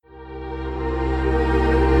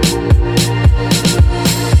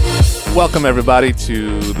Welcome everybody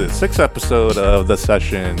to the 6th episode of The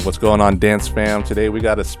Session. What's going on, Dance Fam? Today we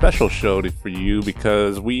got a special show for you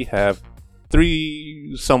because we have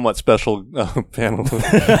 3 somewhat special panel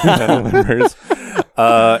members.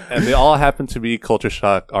 And they all happen to be Culture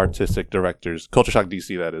Shock artistic directors. Culture Shock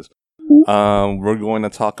DC, that is. We're going to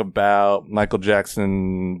talk about Michael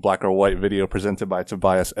Jackson Black or White video presented by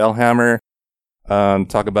Tobias Ellehammer.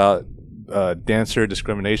 Talk about dancer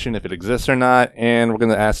discrimination, if it exists or not, and we're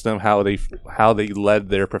going to ask them how they led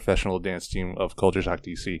their professional dance team of Culture Shock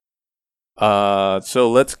DC. So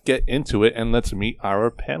let's get into it and let's meet our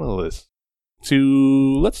panelists.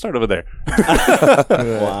 Let's start over there.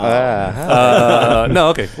 Wow. No,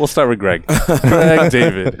 okay, we'll start with Greg. Greg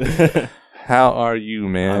David, how are you,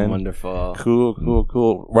 man? I'm wonderful.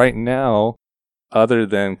 Cool. Right now, other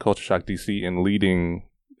than Culture Shock DC and leading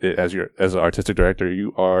it as an artistic director,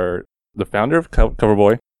 you are the founder of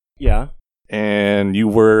Coverboy. Yeah. And you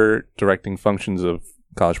were directing functions of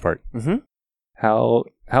College Park. Mm-hmm. So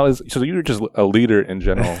you're just a leader in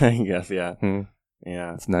general. I guess, yeah.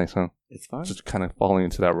 Yeah. It's nice, huh? It's fun. Just kind of falling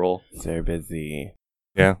into that role. It's very busy.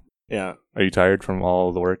 Yeah? Yeah. Are you tired from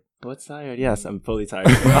all the work? What's tired? Yes, I'm fully tired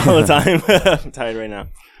all the time. I'm tired right now.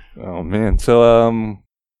 Oh, man. So,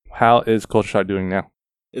 how is Culture Shock doing now?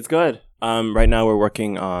 It's good. Right now we're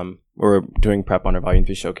doing prep on our Volume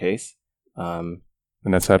 3 showcase. And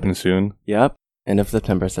that's happening soon? Yep. End of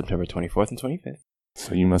September 24th and 25th.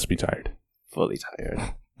 So you must be tired. Fully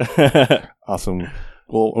tired. Awesome.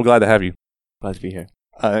 Well, we're glad to have you. Glad to be here.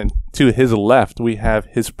 To his left, we have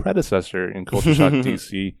his predecessor in Culture Shock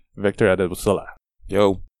DC, Victor Adebusola.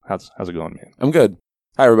 Yo. How's it going, man? I'm good.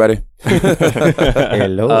 Hi, everybody.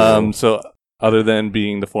 Hello. So other than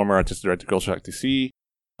being the former artistic director of Culture Shock DC,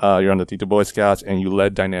 you're on the Tito Boy Scouts, and you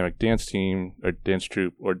led dynamic dance team, or dance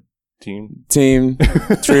troupe, or team, troop.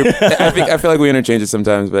 I feel like we interchange it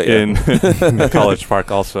sometimes, but yeah. In College Park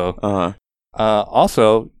also.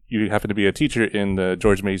 Also, you happen to be a teacher in the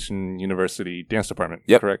George Mason University dance department.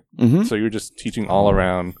 Yep. Correct? Mm-hmm. So you're just teaching all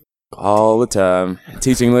around. All the time.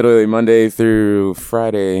 Teaching literally Monday through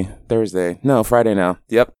Friday now.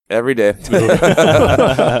 Yep. Every day.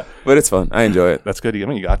 But it's fun. I enjoy it. That's good. I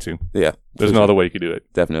mean, you got to. Yeah. There's no other way you could do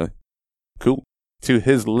it. Definitely. Cool. To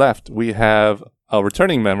his left, we have a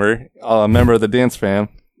returning member, a member of the Dance Fam,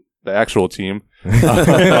 the actual team.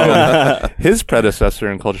 His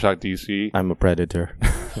predecessor in Culture Shock DC. I'm a predator.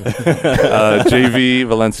 JV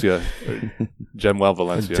Valencia. Jemuel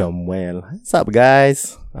Valencia. Jemuel. What's up,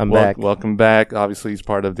 guys? I'm back. Welcome back. Obviously, he's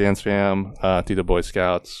part of Dance Fam, Tito Boy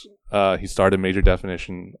Scouts. He started Major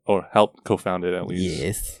Definition, or helped co-found it at least.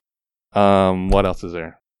 Yes. What else is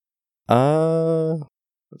there?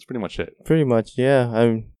 That's pretty much it. Pretty much,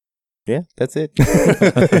 yeah. Yeah, that's it. Do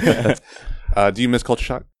you miss Culture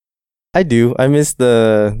Shock? I do. I miss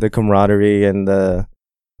the camaraderie and the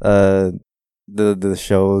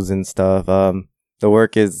shows and stuff. The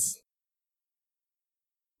work it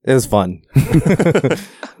was fun.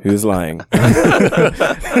 Who's lying?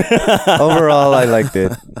 Overall, I liked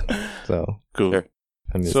it. So cool. Sure.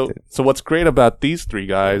 I missed it. So what's great about these 3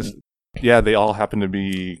 guys? Yeah, they all happen to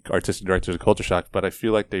be artistic directors of Culture Shock, but I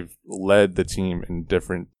feel like they've led the team in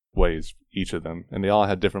different ways, each of them, and they all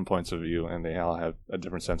had different points of view, and they all have a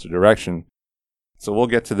different sense of direction. So we'll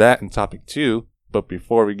get to that in topic 2, but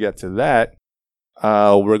before we get to that,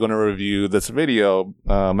 we're going to review this video,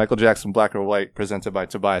 Michael Jackson Black or White, presented by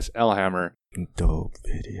Tobias Ellehammer. Dope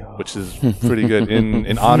video. Which is pretty good,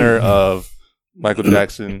 in honor of Michael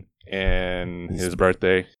Jackson and his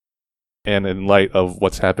birthday, and in light of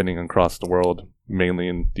what's happening across the world, mainly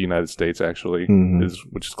in the United States, actually,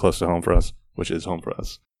 which is close to home for us, which is home for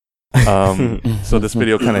us. So this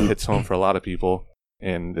video kind of hits home for a lot of people,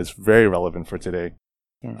 and is very relevant for today.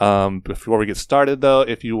 Before we get started, though,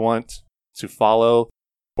 if you want to follow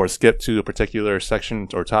or skip to a particular section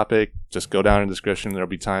or topic, just go down in the description. There'll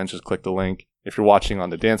be times, just click the link. If you're watching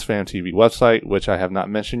on the Dance Fam TV website, which I have not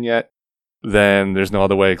mentioned yet, then there's no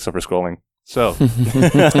other way except for scrolling. So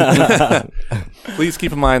please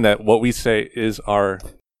keep in mind that what we say is our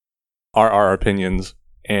opinions,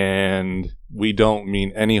 and we don't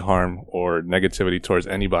mean any harm or negativity towards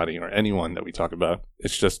anybody or anyone that we talk about.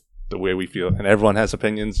 It's just the way we feel, and everyone has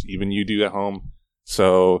opinions, even you do at home.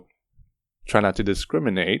 So try not to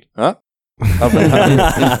discriminate. Huh? What's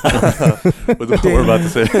what we're about to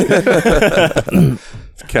say?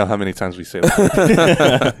 Count how many times we say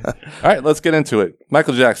that. All right, let's get into it.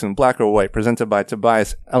 Michael Jackson, Black or White, presented by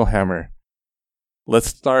Tobias Ellehammer. Let's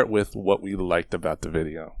start with what we liked about the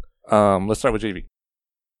video. Let's start with JV.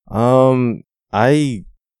 I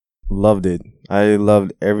loved it. I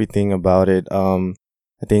loved everything about it. I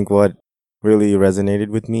think what really resonated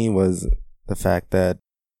with me was the fact that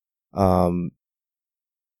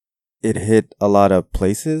it hit a lot of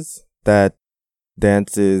places that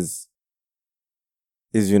dance is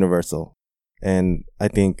universal. And I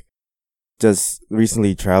think just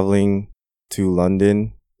recently traveling to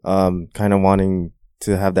London, kind of wanting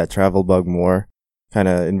to have that travel bug more, kind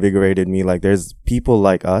of invigorated me. Like there's people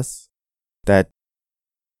like us that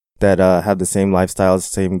have the same lifestyles,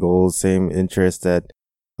 same goals, same interests that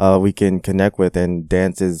we can connect with, and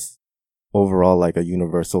dance is overall like a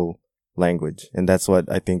universal language. And that's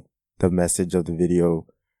what I think the message of the video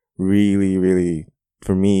really, really,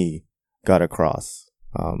 for me, got across.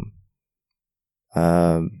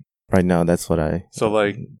 Right now, that's what So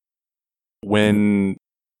like,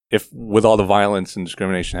 if with all the violence and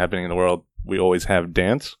discrimination happening in the world, we always have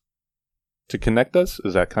dance to connect us?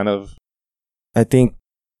 Is that kind of... I think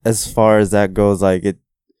as far as that goes, like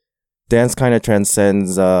dance kind of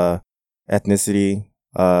transcends ethnicity,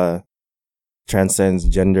 transcends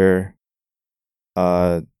gender,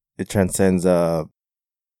 it transcends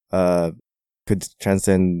could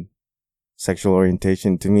transcend sexual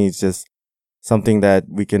orientation. To me, it's just something that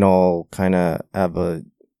we can all kind of have a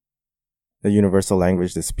universal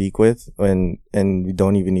language to speak with, and we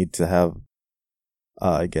don't even need to have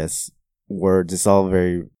I guess words. It's all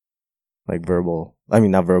very like verbal. I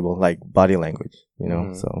mean, not verbal, like body language, you know.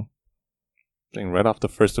 Mm-hmm. So Dang, right off the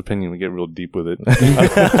first opinion, we get real deep with it.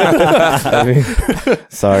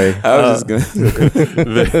 Sorry. I was just gonna.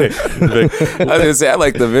 I was gonna say I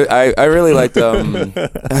like I really liked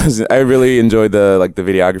I really enjoyed the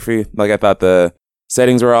videography. Like I thought the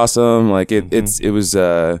settings were awesome. Like it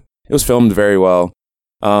was filmed very well.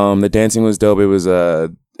 The dancing was dope. It was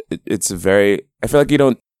it's a very, I feel like you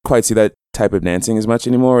don't quite see that type of dancing as much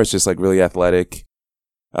anymore. It's just like really athletic.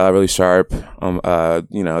 Really sharp.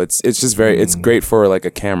 It's just very, it's great for like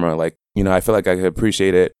a camera. Like, I feel like I could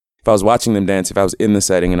appreciate it if I was watching them dance, if I was in the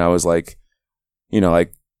setting and I was like,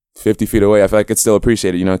 like 50 feet away, I feel like I could still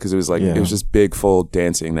appreciate it, because it was like, it was just big, full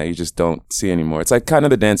dancing that you just don't see anymore. It's like kind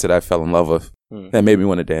of the dance that I fell in love with that made me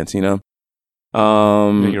want to dance, Yeah,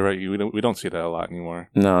 you're right. We don't see that a lot anymore.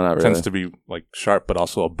 No, not really. It tends to be like sharp, but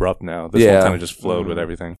also abrupt now. This one kind of just flowed with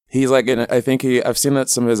everything. He's like, I think I've seen that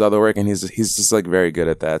some of his other work, and he's just like very good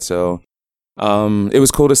at that. So, it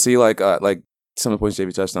was cool to see like some of the points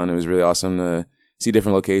JB touched on. It was really awesome to see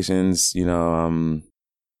different locations. It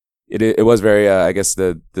was very, I guess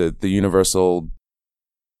the universal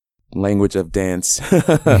language of dance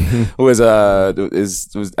was I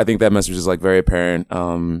think that message is like very apparent.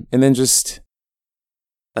 And then just.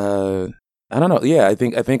 I don't know. Yeah, I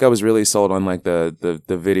think I was really sold on like the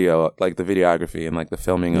video, like the videography and like the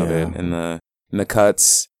filming of it and the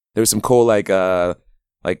cuts. There was some cool like I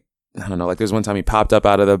don't know, like there's one time he popped up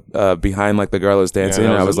out of the behind like the girl was dancing,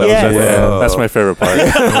 and I was like, that's my favorite part.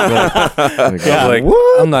 Like,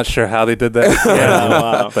 I'm not sure how they did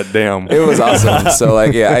that, but damn, it was awesome. So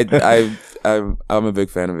like, I'm a big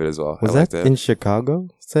fan of it as well. Was that in Chicago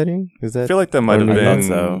setting? Is that? I feel like that might have been.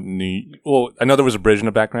 So. Well, I know there was a bridge in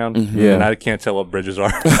the background, and I can't tell what bridges are.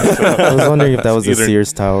 So I was wondering if that was a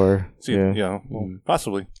Sears Tower.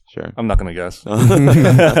 Possibly. Sure. I'm not gonna guess.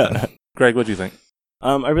 Greg, what do you think?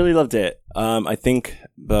 I really loved it. I think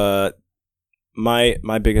my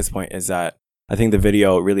biggest point is that I think the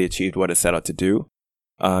video really achieved what it set out to do.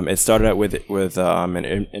 It started out with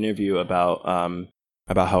an interview about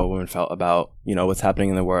how a woman felt about what's happening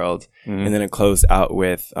in the world, and then it closed out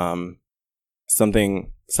with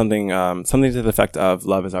something to the effect of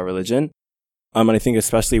 "Love is our religion." And I think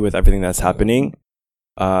especially with everything that's happening,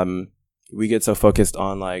 we get so focused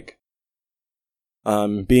on like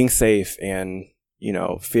being safe and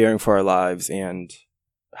fearing for our lives and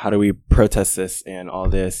how do we protest this and all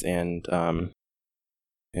this and how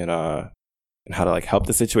to like help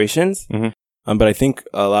the situations. But I think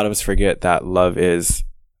a lot of us forget that love is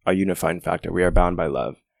a unifying factor. We are bound by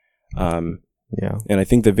love. And I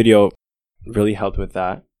think the video really helped with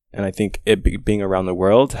that. And I think it being around the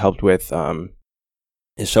world helped with,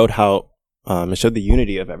 it showed the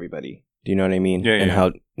unity of everybody. Do you know what I mean? Yeah. And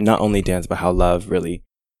how not only dance, but how love really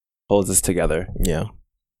holds us together. Yeah.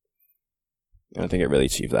 And I think it really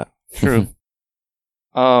achieved that. True.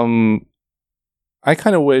 I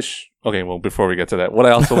kind of wish. Okay, well, before we get to that, what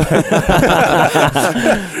I also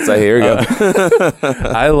so here we go.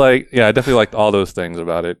 I definitely liked all those things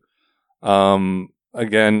about it.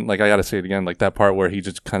 Again, like I gotta say it again, like that part where he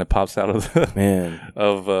just kind of pops out of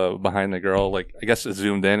behind the girl. Like I guess it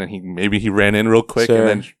zoomed in and he ran in real quick and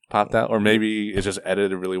then popped out, or maybe it's just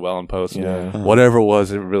edited really well in post. Yeah. Whatever it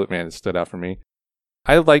was, it really it stood out for me.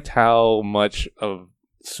 I liked how much of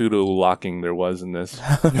pseudo locking there was in this.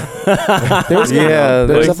 There's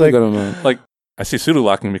there's like, good amount. Like, I see pseudo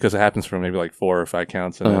locking because it happens for maybe like 4 or 5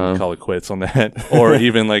 counts and then call it quits on that. Or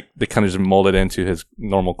even like they kind of just mold it into his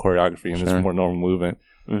normal choreography and his more normal movement.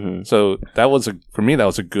 Mm-hmm. So that was for me, that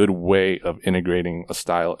was a good way of integrating a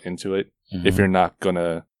style into it. Mm-hmm. If you're not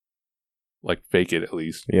gonna like fake it, at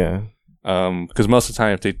least. Yeah. Because most of the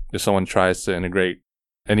time, if someone tries to integrate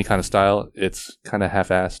any kind of style, it's kind of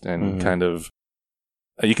half-assed and kind of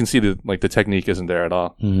you can see the technique isn't there at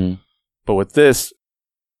all. Mm-hmm. But with this,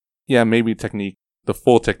 yeah, maybe the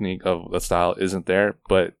full technique of the style isn't there,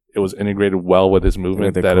 but it was integrated well with his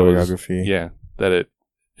movement. With the choreography. That it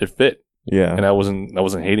fit. Yeah, and I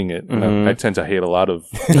wasn't hating it. Mm-hmm. I tend to hate a lot of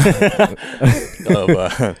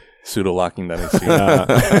pseudo locking that I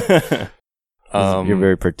see. You're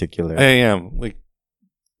very particular. I am. Like,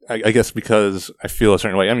 I guess because I feel a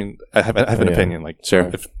certain way. I mean, I have an opinion. Like,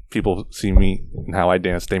 sure, if people see me and how I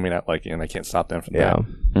dance, they may not like it, and I can't stop them from that.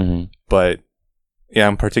 Mm-hmm. But yeah,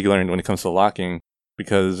 I'm particular when it comes to locking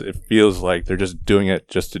because it feels like they're just doing it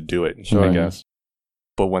just to do it. Sure. I guess.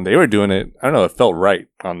 But when they were doing it, I don't know, it felt right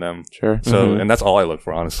on them. Sure. So, and that's all I look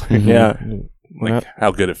for, honestly. Yeah. Like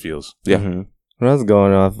how good it feels. Yeah. When I was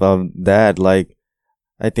going off of that, like,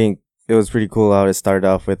 I think it was pretty cool how it started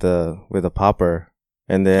off with a popper,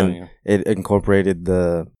 and then it incorporated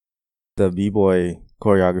the b-boy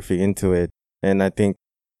choreography into it. And I think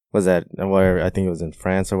I think it was in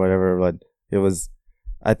France or whatever, but it was,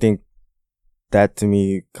 I think that to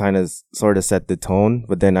me kind of sort of set the tone.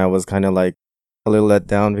 But then I was kind of like a little let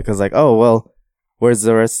down because like, oh well, where's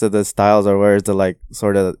the rest of the styles, or where's the like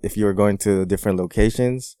sort of, if you were going to different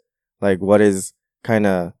locations, like what is kind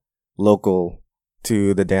of local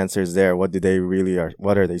to the dancers there? What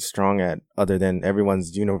are they strong at other than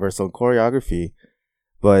everyone's universal choreography?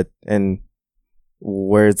 And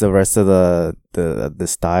where's the rest of the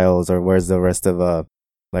styles, or where's the rest of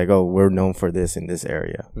like, oh, we're known for this in this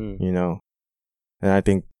area, you know? And I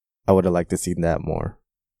think I would have liked to see that more.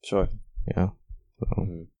 Sure. Yeah.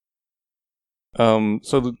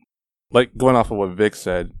 So like going off of what Vic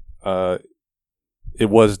said, it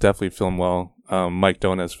was definitely filmed well. Mike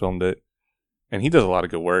Donez filmed it, and he does a lot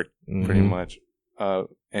of good work, pretty much.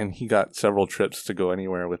 And he got several trips to go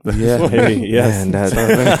anywhere with this. Yeah,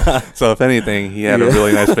 yes. So if anything, he had a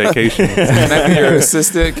really nice vacation. Can I be your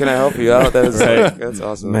assistant? Can I help you out? That's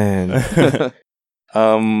awesome, man.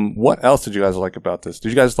 What else did you guys like about this? Did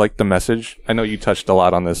you guys like the message? I know you touched a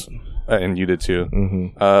lot on this, and you did too.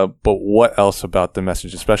 But what else about the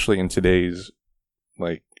message, especially in today's,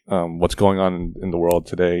 like, what's going on in the world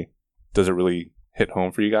today? Does it really hit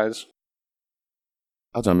home for you guys?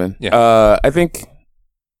 I'll jump in. Yeah. I think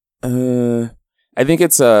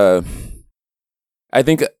it's I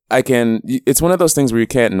think I can. It's one of those things where you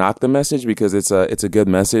can't knock the message because it's a good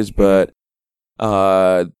message, but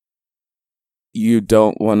you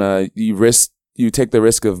don't want to. You take the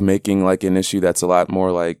risk of making like an issue that's a lot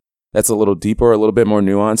more like, that's a little deeper, a little bit more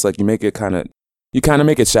nuanced. Like you kind of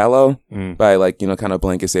make it shallow by like, kind of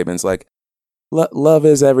blanket statements like love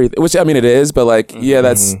is everything, which I mean it is, but like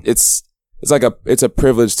it's like it's a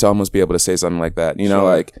privilege to almost be able to say something like that,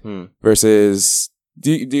 like versus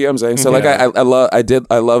do you know what I'm saying? So like I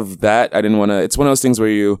love that. I didn't want to. It's one of those things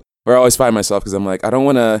where I always find myself because I'm like, I don't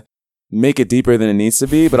want to make it deeper than it needs to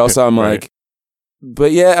be, but also I'm right.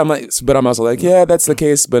 But I'm also like, yeah, that's the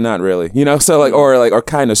case, but not really, So like, or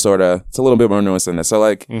kind of, sort of, it's a little bit more nuanced than that. So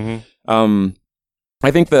like,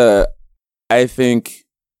 I think I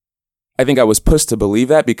was pushed to believe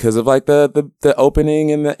that because of like the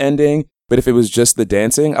opening and the ending. But if it was just the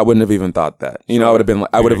dancing, I wouldn't have even thought that. I would have been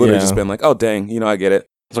like, I would have literally just been like, oh dang, I get it.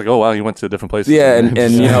 It's like, oh wow, you went to different places. Yeah, and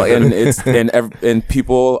and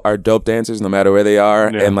people are dope dancers no matter where they are,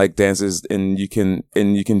 and like dancers, and you can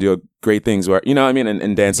do great things where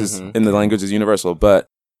and dances in the language is universal. But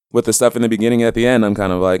with the stuff in the beginning and at the end, I'm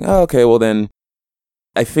kind of like, oh, okay, well then,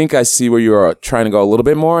 I think I see where you are trying to go a little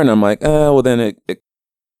bit more, and I'm like, well then it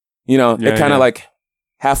kind of like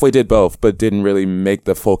halfway did both, but didn't really make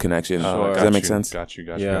the full connection. Does that make sense? Got you.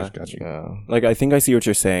 Yeah. Like, I think I see what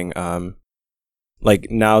you're saying.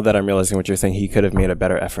 Like, now that I'm realizing what you're saying, he could have made a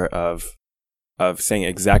better effort of saying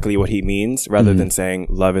exactly what he means rather than saying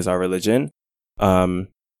love is our religion.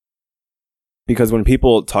 Because when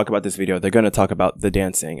people talk about this video, they're going to talk about the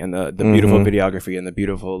dancing and the beautiful videography and the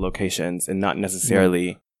beautiful locations, and not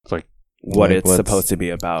necessarily it's like what it's supposed to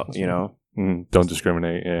be about, Don't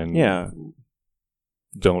discriminate and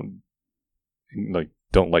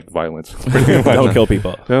don't like violence. Don't kill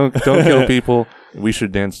people. Don't kill people. We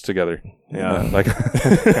should dance together. Yeah. Like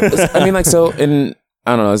I mean, like, so in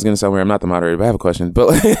I don't know. It's gonna sound weird. I'm not the moderator, but I have a question. But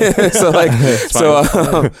like,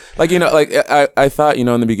 you know, like I thought, you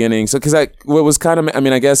know, in the beginning. So because what was kind of, I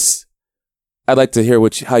mean, I guess I'd like to hear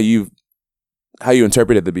how you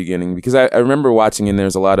interpreted the beginning, because I remember watching and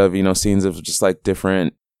there's a lot of, you know, scenes of just like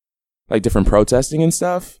different protesting and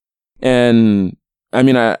stuff. And I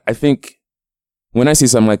mean, I think when I see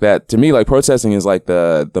something like that, to me, like protesting is like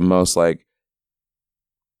the most like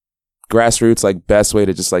grassroots, like best way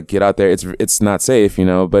to just like get out there. It's not safe, you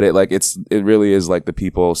know, but it really is like the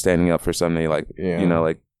people standing up for something, like, you know,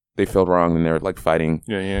 like they felt wrong and they're like fighting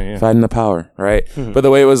the power, right? Mm-hmm. But the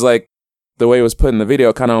way it was put in the video,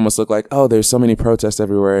 it kind of almost looked like, oh, there's so many protests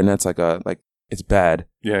everywhere, and that's like it's bad,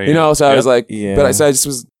 you know. So I was like, but I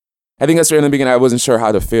think that's right in the beginning. I wasn't sure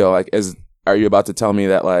how to feel. Like, are you about to tell me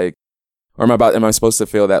that like, or am I supposed to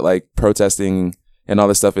feel that like protesting and all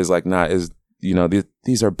this stuff is like not is, you know,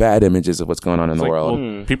 these are bad images of what's going on in the world.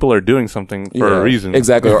 Well, people are doing something for a reason.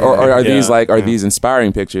 Exactly. Or are these like, are these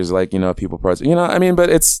inspiring pictures? Like, you know, people protest, you know, I mean, but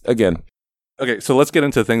it's, again. Okay. So let's get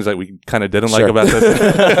into things that we kind of didn't like about this.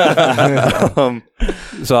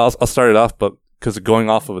 So I'll start it off, but because going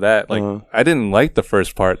off of that, like, I didn't like the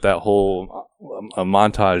first part, that whole a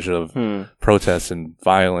montage of protests and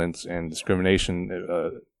violence and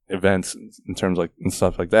discrimination events in terms like, and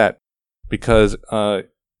stuff like that, because,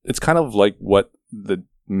 it's kind of like what the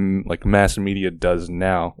like mass media does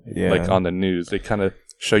now, like on the news. They kind of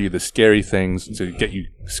show you the scary things to get you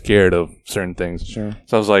scared of certain things. Sure.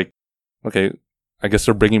 So I was like, okay, I guess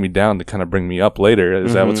they're bringing me down to kind of bring me up later.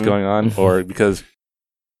 Is that what's going on? Or because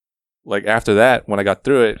like after that, when I got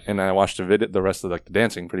through it and I watched the rest of like the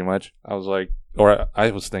dancing, pretty much, I was like, or I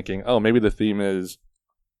was thinking, oh, maybe the theme is,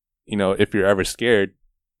 you know, if you're ever scared,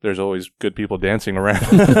 there's always good people dancing around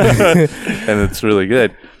and it's really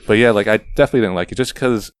good. But yeah, like I definitely didn't like it just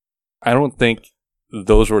because I don't think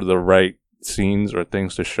those were the right scenes or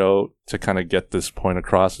things to show to kind of get this point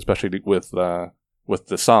across, especially with the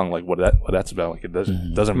song, like what that's about. Like it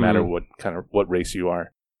doesn't matter what race you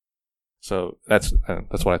are. So that's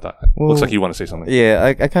what I thought. Well, looks like you want to say something. Yeah,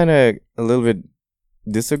 I kind of a little bit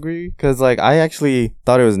disagree, because like I actually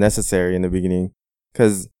thought it was necessary in the beginning,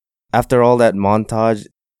 because after all that montage,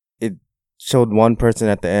 showed one person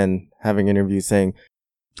at the end having interviews saying,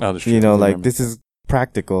 you know, like, this is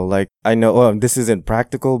practical. Like, I know this isn't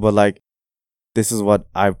practical, but like, this is what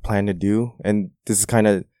I plan to do. And this is kind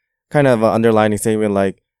of an underlining statement.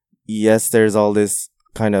 Like, yes, there's all this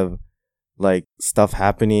kind of like stuff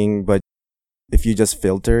happening, but if you just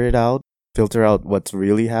filter out what's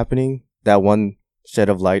really happening, that one shed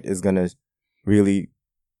of light is going to really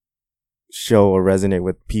show or resonate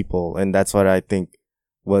with people. And that's what I think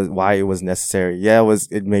was why it was necessary. Yeah,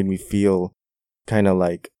 it made me feel kind of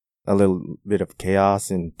like a little bit of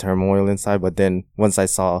chaos and turmoil inside, but then once I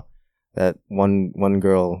saw that one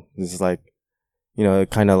girl, is like, you know,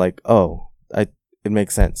 kind of like, it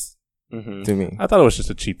makes sense to me. I thought it was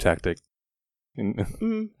just a cheap tactic.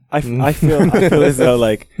 I feel as though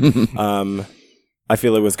like I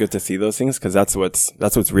feel it was good to see those things, because that's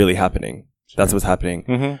what's really happening. Sure. That's what's happening.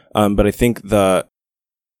 Mm-hmm. But I think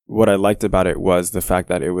what I liked about it was the fact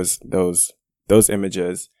that it was those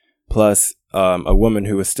images plus a woman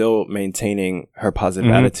who was still maintaining her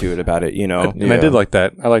positive attitude about it, you know. And I did like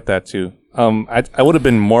that. I like that too. I would have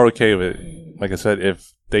been more okay with it, like I said,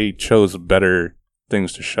 if they chose better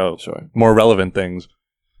things to show. Sure. More relevant things.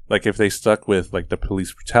 Like if they stuck with like the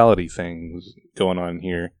police brutality things going on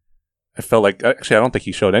here. I felt like, actually, I don't think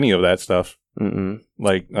he showed any of that stuff.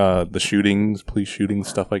 Like the shootings, police shootings,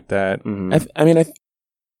 stuff like that.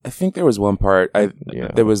 I think there was one part.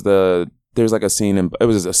 There's like a scene it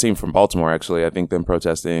was a scene from Baltimore, actually. I think them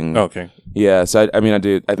protesting. Okay. Yeah. So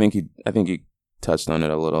I think he touched on it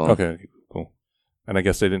a little. Okay. Cool. And I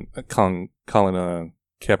guess they didn't. Colin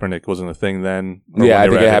Kaepernick wasn't a thing then. Yeah, I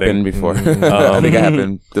think it happened before. I think it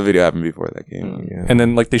happened. The video happened before that came. Yeah. And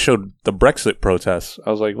then like they showed the Brexit protests.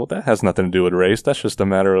 I was like, well, that has nothing to do with race. That's just a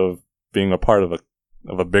matter of being a part of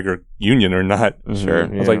a bigger union or not. Sure.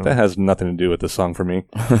 I was like, that has nothing to do with the song for me.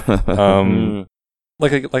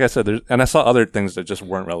 Like I said, and I saw other things that just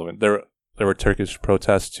weren't relevant. There were Turkish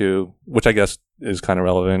protests too, which I guess is kind of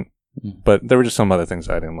relevant, but there were just some other things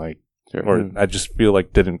I didn't like, or I just feel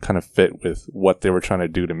like didn't kind of fit with what they were trying to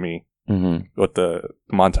do to me, what the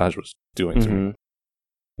montage was doing to me.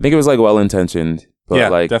 I think it was like well intentioned, but yeah,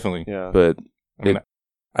 like definitely. Yeah. But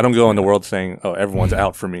I don't go in the world saying, "Oh, everyone's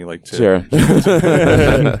out for me." Like, sure,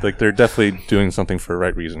 like they're definitely doing something for the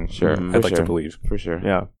right reason. Sure, I'd like to believe for sure.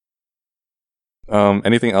 Yeah.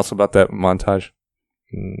 Anything else about that montage?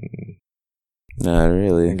 Not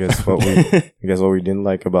really. I guess what we didn't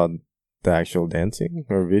like about the actual dancing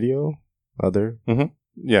or video.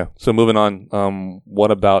 Yeah. So moving on.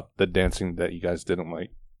 What about the dancing that you guys didn't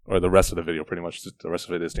like, or the rest of the video? Pretty much, the rest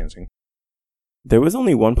of it is dancing. There was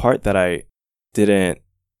only one part that I didn't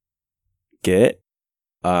get,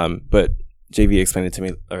 but JV explained it to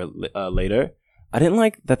me later. I didn't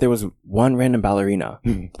like that there was one random ballerina.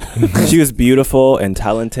 She was beautiful and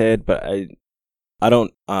talented, but I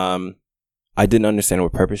didn't understand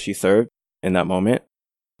what purpose she served in that moment.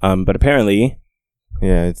 But apparently,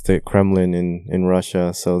 yeah, it's the Kremlin in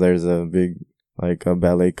Russia, so there's a big a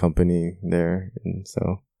ballet company there, and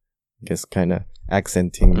so I guess kind of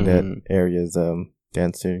accenting that area's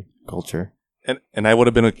dancer culture. And I would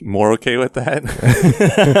have been more okay with that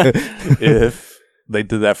if they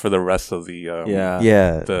did that for the rest of the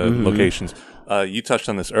locations. You touched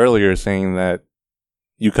on this earlier, saying that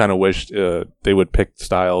you kind of wished they would pick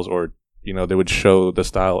styles, or they would show the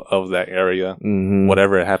style of that area,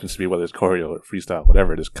 whatever it happens to be, whether it's choreo or freestyle,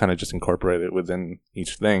 whatever it is, kind of just incorporate it within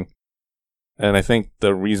each thing. And I think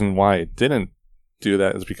the reason why it didn't do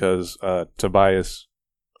that is because Tobias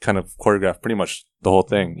kind of choreographed pretty much the whole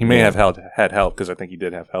thing. He may have had help, because I think he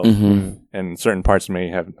did have help, and certain parts may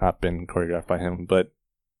have not been choreographed by him, but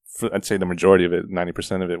I'd say the majority of it,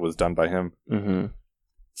 90% of it, was done by him.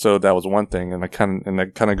 So that was one thing, and that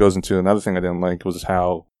kind of goes into another thing I didn't like, was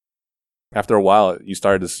how after a while you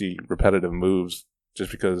started to see repetitive moves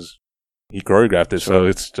just because he choreographed it. So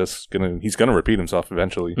it's just he's gonna repeat himself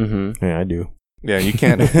eventually. Yeah, I do. Yeah, you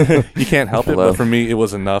can't help it. But for me, it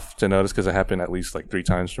was enough to notice, because it happened at least 3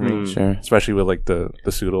 times for me. Sure. Especially with the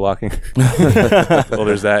pseudo locking. Well,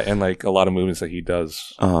 there's that, and a lot of movements that he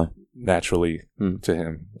does naturally to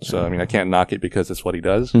him. So I mean, I can't knock it because it's what he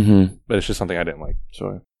does, but it's just something I didn't like.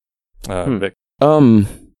 Sure. Vic.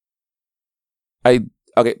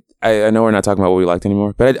 I know we're not talking about what we liked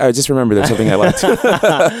anymore, but I just remember there's something I liked.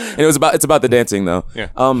 And it's about the dancing though. Yeah.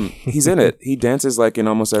 He's in it. He dances in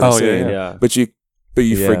almost every scene. Yeah. But you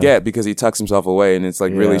forget, because he tucks himself away, and it's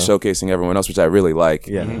really showcasing everyone else, which I really like.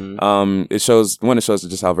 Yeah. It shows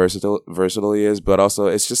just how versatile he is, but also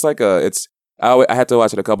it's just I had to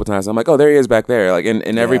watch it a couple times. I'm like, oh, there he is back there.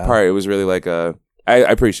 In every part, it was really I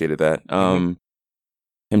appreciated that.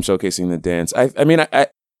 Him showcasing the dance. I mean, I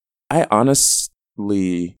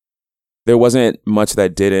honestly, there wasn't much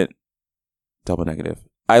that didn't double negative.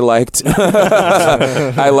 I liked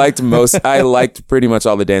pretty much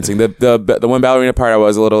all the dancing. The one ballerina part, I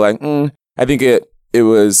was a little I think it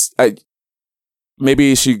was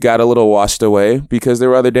maybe she got a little washed away because there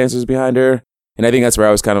were other dancers behind her. And I think that's where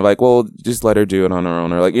I was kind of well, just let her do it on her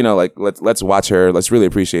own, or let's watch her, let's really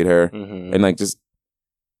appreciate her, and just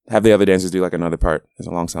have the other dancers do another part. It's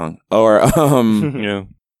a long song, or yeah.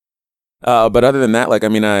 But other than that, I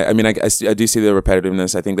do see the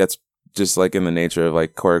repetitiveness. I think that's just in the nature of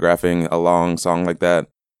choreographing a long song like that,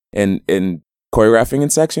 and choreographing in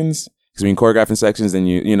sections. Because choreographing sections, then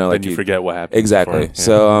then you forget what happened. Exactly. Before,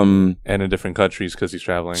 so and in different countries because he's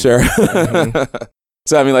traveling. Sure.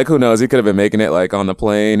 So I mean, who knows? He could have been making it on the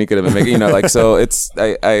plane. He could have been making so it's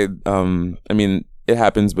I mean, it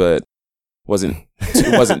happens, but it wasn't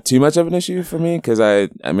too much of an issue for me, because I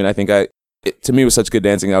think to me, it was such good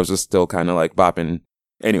dancing. I was just still kind of bopping.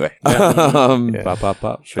 Anyway, Bop, bop,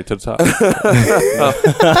 bop, straight to the top.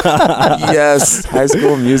 Yes, High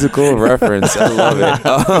School Musical reference. I love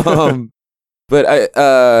it. But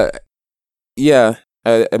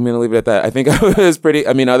I'm gonna leave it at that. I think I was pretty.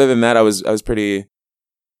 I mean, other than that, I was pretty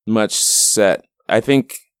much set. I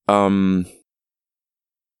think.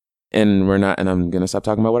 And I'm going to stop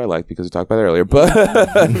talking about what I liked, because we talked about it earlier. But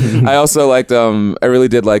I also liked, I really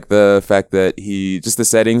did like the fact that just the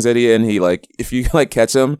settings that he if you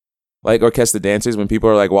catch him, or catch the dancers when people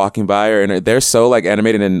are walking by, and they're so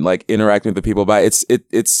animated and interacting with the people by, it's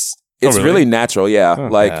really? Really natural.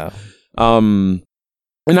 Yeah. Oh,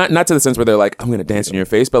 not to the sense where they're I'm going to dance in your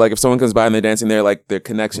face, but if someone comes by and they're dancing, they're their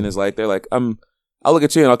connection is they're I'll look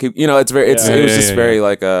at you and I'll keep, it's very, it was just very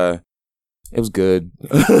it was good.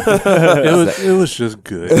 it was just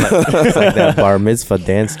good. It's that bar mitzvah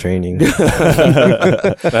dance training.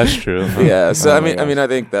 That's true. Yeah. So I mean, I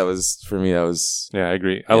think that was, for me, that was. Yeah, I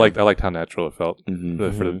agree. I liked how natural it felt for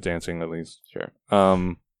the dancing, at least. Sure.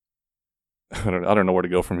 I don't know where to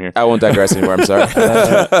go from here. I won't digress anymore. I'm sorry.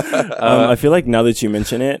 I feel now that you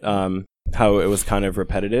mention it, how it was kind of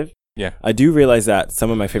repetitive. Yeah. I do realize that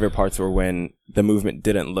some of my favorite parts were when the movement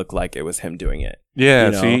didn't look like it was him doing it.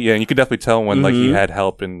 Yeah, see, yeah, and you could definitely tell when he had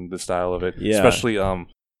help in the style of it. Yeah. Especially God,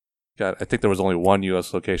 I think there was only one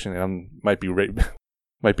US location, and might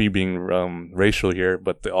be being racial here,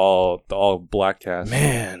 but the all black cast.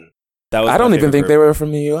 Man. That was I don't even think they were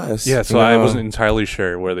from the U.S. Yeah, so I wasn't entirely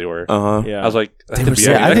sure where they were. Yeah. I was like, that could be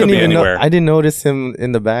I anywhere. didn't even know. I didn't notice him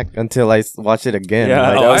in the back until I watched it again. Yeah.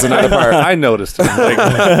 Like, that was another part. I noticed him. Like,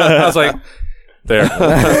 I was like, there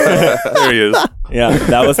he is. Yeah,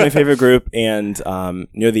 that was my favorite group, and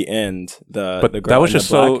near the end, the girl that was in just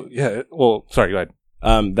the black, so. Yeah. Well, sorry. Go ahead.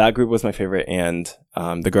 that group was my favorite, and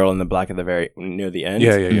the girl in the black at the very near the end.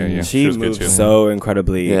 Yeah. She was good moved too. so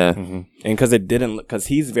incredibly. Yeah. Mhm. And because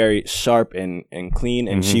he's very sharp and clean,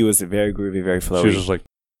 and she was very groovy, very flowy. She was just like,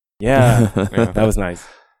 yeah, yeah. that was nice.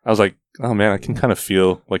 I was like, oh man, I can kind of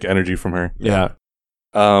feel like energy from her. Yeah.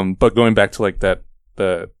 But going back to like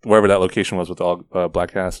wherever that location was with all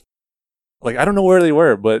black cast, like I don't know where they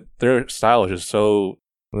were, but their style was just so.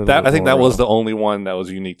 I think that was the only one that was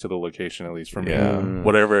unique to the location, at least for me. Yeah.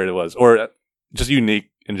 Whatever it was, or just unique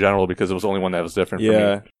in general, because it was the only one that was different for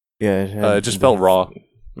me. Yeah, It just felt raw.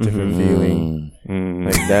 different feeling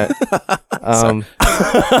like that. A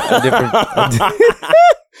different.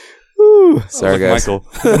 Woo. Sorry, Like guys. Michael.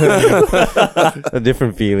 A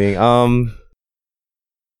different feeling.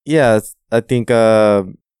 Yeah, I think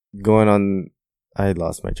going on. I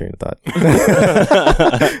lost my train of thought.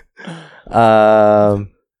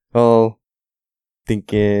 Well,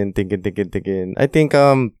 thinking. I think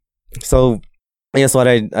so I guess what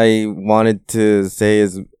I wanted to say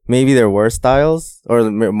is maybe there were styles or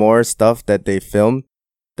more stuff that they filmed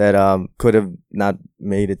that could have not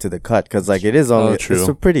made it to the cut, because like it is only it's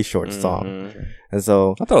a pretty short song, and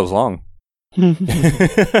so I thought it was long.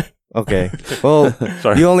 okay, well,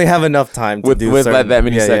 Sorry. you only have enough time to with do like certain, that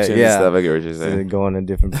many sections yeah, and stuff. I get what you're to saying. go on to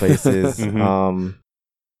different places. Mhm.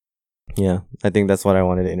 Yeah, I think that's what I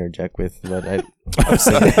wanted to interject with, but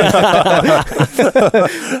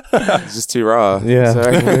It's just too raw. yeah.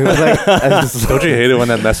 Sorry. It was like, I just- Don't you hate it when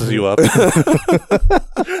that messes you up?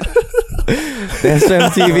 That's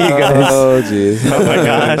MTV, guys. Oh, jeez. Oh my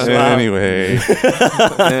gosh! Wow.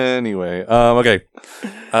 Anyway. Okay.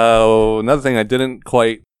 Another thing I didn't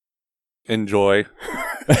quite enjoy,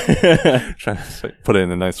 trying to put it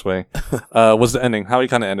in a nice way, was the ending. How he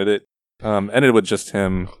kind of ended it. Ended with just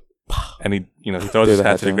him, and he throws his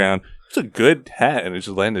hat to the ground. It's a good hat, and it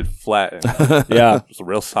just landed flat. And Yeah. it was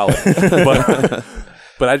real solid.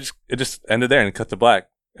 but it just ended there and cut to black.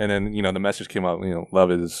 And then the message came out.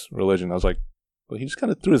 Love is religion. I was like, well, he just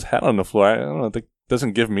kind of threw his hat on the floor. I don't know. It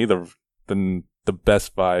doesn't give me the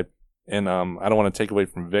best vibe. And I don't want to take away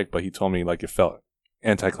from Vic, but he told me like it felt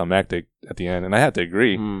anticlimactic at the end, and I had to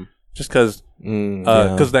agree. Just because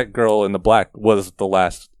that girl in the black was the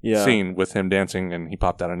last scene with him dancing, and he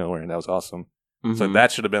popped out of nowhere, and that was awesome. So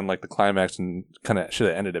that should have been like the climax, and kind of should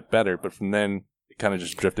have ended it better. But from then, it kind of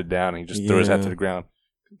just drifted down, and he just threw his hat to the ground,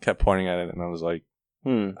 kept pointing at it, and I was like,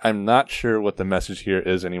 I'm not sure what the message here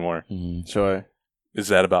is anymore. Sure. Is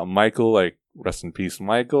that about Michael, like rest in peace,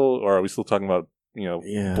 Michael, or are we still talking about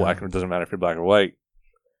black? It doesn't matter if you're black or white.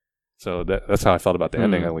 So that's how I felt about the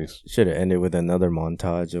ending, at least. Should have ended with another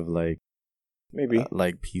montage of like Maybe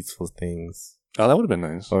like peaceful things, Oh, that would have been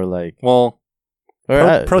nice. or like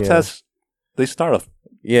protests. They start off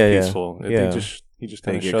yeah, peaceful. Yeah. He just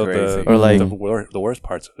kind They of get showed crazy. Or like- the worst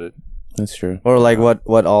parts of it. That's true. or like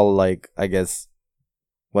what all like I guess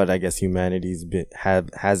humanity's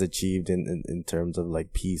has achieved in terms of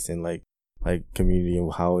like peace and like community,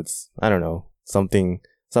 and how it's, I don't know, something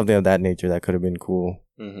of that nature that could have been cool,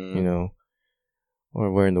 or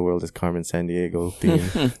where in the world is Carmen Sandiego theme?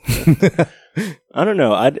 I don't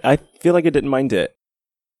know. I feel like I didn't mind it.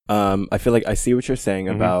 I feel like I see what you're saying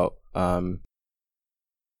about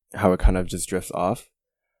how it kind of just drifts off.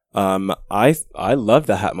 I love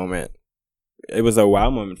the hat moment. It was a wow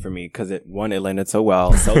moment for me because it landed so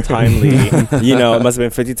well, so timely. It must have been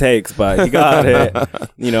 50 takes, but you got it.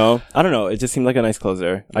 I don't know. It just seemed like a nice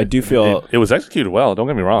closer. I do feel it was executed well. Don't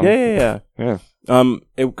get me wrong. Yeah. Yeah.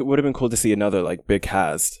 It would have been cool to see another like big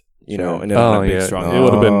cast. And Oh a big yeah. strong. It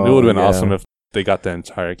would have been yeah. awesome if they got the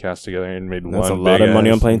entire cast together and made That's one. a lot of big money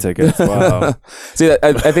ass- on plane tickets. Wow. See,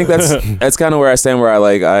 I think that's kind of where I stand. Where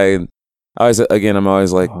I'm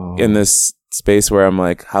always like in this space where I'm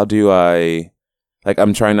like, how do I, like,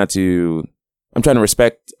 I'm trying to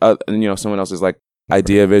respect, someone else's like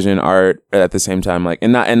idea, vision, art at the same time, like,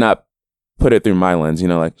 and not put it through my lens,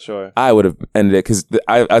 like, Sure. I would have ended it because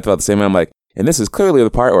I felt the same way. I'm like, and this is clearly the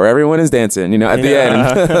part where everyone is dancing, at the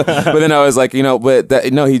end. But then I was like, but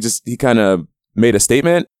that, he kind of made a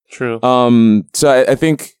statement. True. So I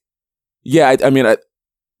think, I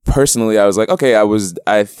personally, I was like, okay,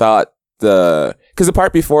 I thought because the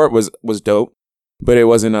part before it was dope, but it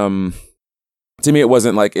wasn't, to me, it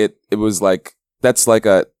wasn't like it was like, that's like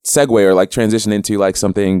a segue or like transition into like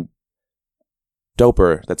something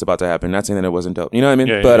doper that's about to happen. Not saying that it wasn't dope. You know what I mean?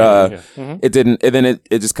 Yeah, but Mm-hmm. it didn't. And then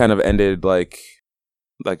it just kind of ended like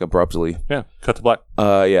abruptly. Yeah, cut to black.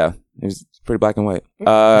 Yeah. It was pretty black and white.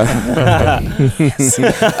 But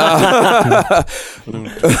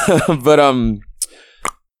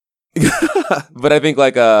but I think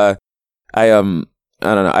like I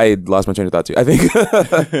don't know. I lost my train of thought too. I think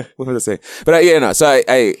what was I saying? But so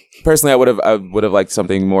I personally I would have liked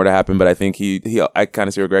something more to happen. But I think I kind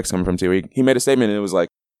of see where Greg's coming from too. He made a statement and it was like,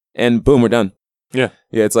 and boom, we're done. Yeah,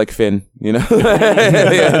 it's like Finn, you know.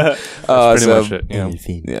 Yeah. That's pretty much it. Yeah.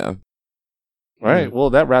 Yeah. All right. Well,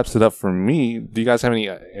 that wraps it up for me. Do you guys have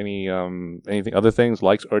anything other things,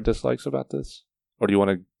 likes or dislikes about this, or do you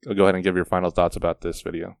want to go ahead and give your final thoughts about this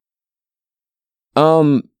video?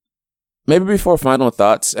 Maybe before final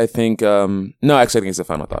thoughts, I think no, actually I think it's a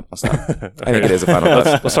final thought. I'll stop. Okay. I think it is a final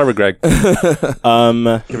thought. Let's start with Greg.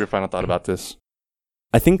 Give your final thought about this.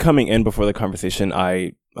 I think coming in before the conversation,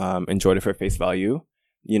 I enjoyed it for face value.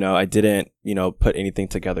 I didn't, put anything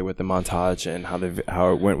together with the montage and how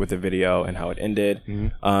it went with the video and how it ended.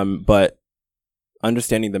 Mm-hmm. But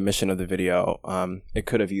understanding the mission of the video, it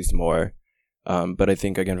could have used more. But I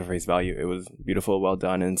think again for face value, it was beautiful, well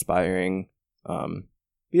done, inspiring.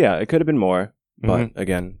 Yeah, it could have been more, but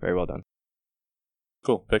again, very well done.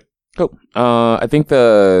 Cool. Pick. Cool. I think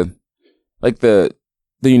the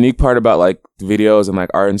unique part about like videos and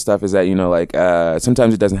like art and stuff is that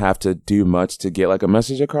sometimes it doesn't have to do much to get like a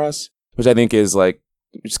message across, which I think is like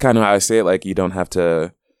just kind of how I say it. Like you don't have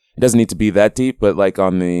to. It doesn't need to be that deep, but like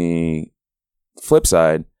on the flip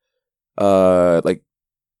side, like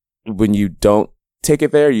when you don't take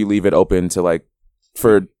it there, you leave it open to like.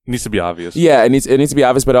 It needs to be obvious. Yeah, it needs to be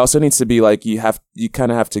obvious, but it also needs to be like you kind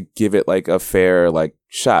of have to give it like a fair like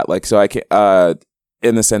shot. Like so I can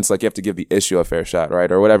in the sense like you have to give the issue a fair shot, right?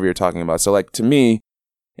 Or whatever you're talking about. So like to me,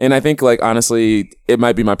 and I think like honestly, it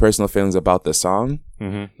might be my personal feelings about the song.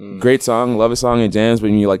 Mm-hmm. Great song, love a song, it jams.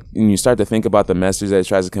 But when you start to think about the message that it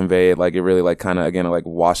tries to convey, like it really like kind of again like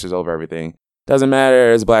washes over everything. Doesn't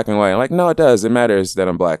matter, it's black and white. I'm like, no, it does. It matters that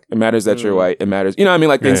I'm black. It matters that you're white. It matters. You know what I mean?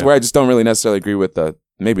 Like things where I just don't really necessarily agree with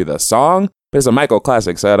maybe the song, but it's a Michael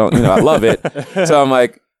classic, so I don't, I love it. So I'm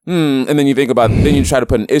like, and then you think then you try to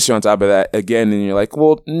put an issue on top of that again, and you're like,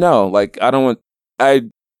 well, no, like I wouldn't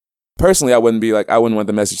want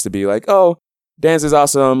the message to be like, oh, dance is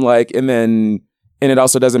awesome, like, and it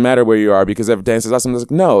also doesn't matter where you are, because if dance is awesome, it's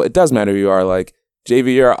like, no, it does matter who you are. Like,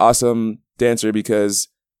 JV, you're an awesome dancer because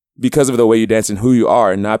of the way you dance and who you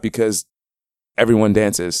are, and not because everyone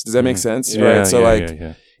dances. Does that make sense? Yeah, right. So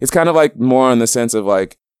yeah. It's kind of like more in the sense of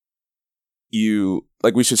like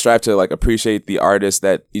we should strive to like appreciate the artist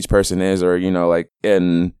that each person is, or like,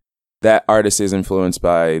 and that artist is influenced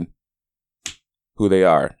by who they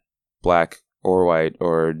are, black or white,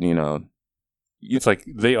 or it's like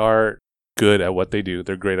they are good at what they do.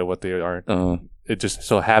 They're great at what they are. It just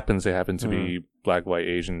so happens they happen to be black, white,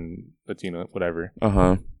 Asian, Latino, whatever.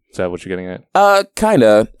 Is that what you're getting at?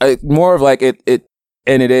 Kinda. More of like it,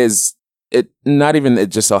 and it is. It not even it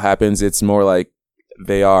just so happens. It's more like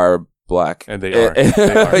they are black, and they are.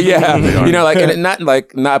 Yeah, they are. Like, and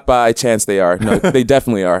not by chance they are. No, they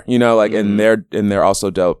definitely are. Like, and they're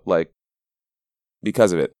also dope. Like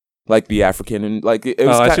because of it, like the African and like it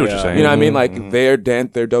was. I see what you're saying. You know what I mean? Like they're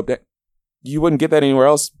dope. You wouldn't get that anywhere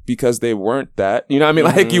else because they weren't that. You know what I mean?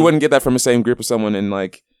 Like you wouldn't get that from the same group of someone in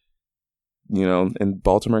like. In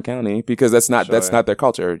Baltimore County, because that's not their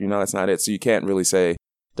culture. That's not it. So you can't really say it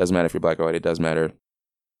doesn't matter if you're black or white. It does matter.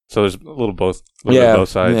 So there's a little both. Bit of both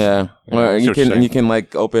sides. Yeah. Well, you can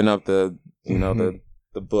like open up the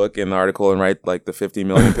the book and the article and write like the 50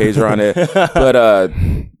 million pager on it. But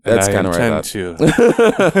that's kind of right. To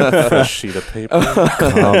fresh sheet of paper.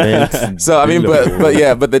 So I mean,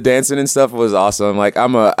 but the dancing and stuff was awesome. Like you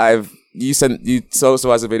watched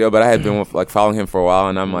the video, but I had been like following him for a while,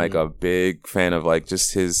 and I'm like a big fan of like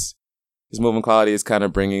just his movement quality is kind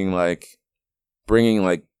of bringing like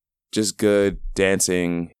just good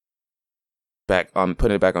dancing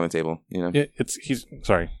putting it back on the table. Yeah, he's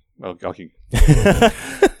sorry. I'll keep.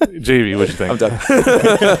 JV, what you think? I'm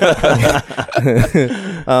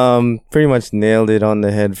done. Pretty much nailed it on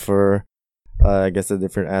the head for I guess the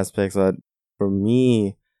different aspects. But for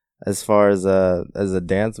me, as far as a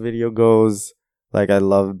dance video goes, like I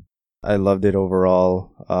loved it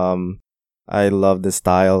overall. I loved the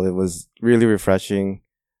style. It was really refreshing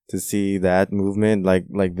to see that movement. Like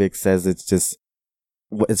Vic says, it's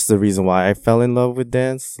the reason why I fell in love with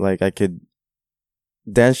dance. Like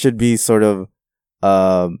dance should be sort of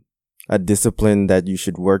a discipline that you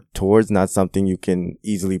should work towards, not something you can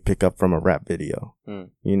easily pick up from a rap video.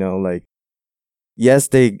 Like yes,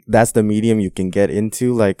 that's the medium you can get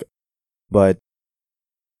into, like, but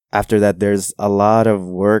after that, there's a lot of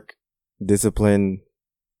work, discipline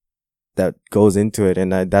that goes into it.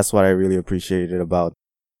 And that's what I really appreciated about,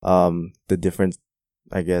 the different,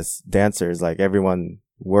 I guess, dancers. Like, everyone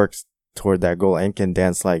works toward that goal and can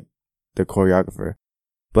dance like the choreographer.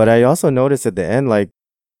 But I also noticed at the end, like,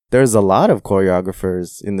 there's a lot of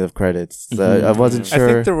choreographers in the credits. I wasn't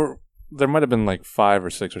sure. I think there might have been like 5 or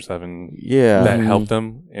 6 or 7 Yeah. that helped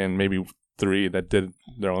them, and maybe 3 that did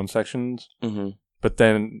their own sections. Mm-hmm. But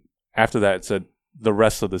then after that, it said the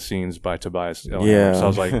rest of the scenes by Tobias. Ellehammer. Yeah. So I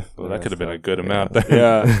was like, well, that could have been a good amount there.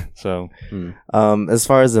 Yeah. So, as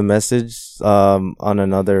far as the message, on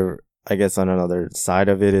another side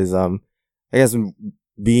of it is, I guess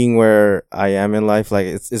being where I am in life, like,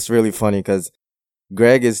 it's really funny because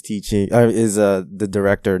Greg is the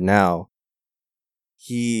director now.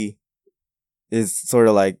 He is sort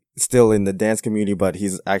of like still in the dance community, but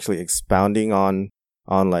he's actually expounding on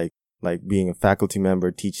like being a faculty member,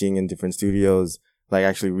 teaching in different studios, like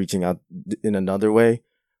actually reaching out in another way.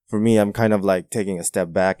 For me, I'm kind of like taking a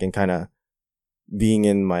step back and kind of being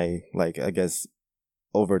in my, like, I guess,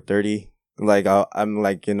 over 30. Like, I'm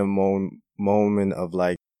like in a moment of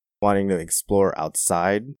like wanting to explore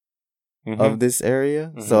outside of this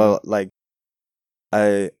area. So like,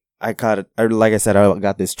 like I said, I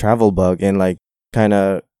got this travel bug, and like kind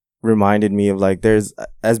of reminded me of like, there's,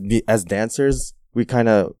 as dancers, we kind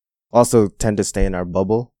of also tend to stay in our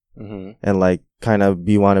bubble and like kind of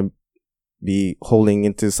want to be holding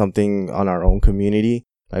into something on our own community.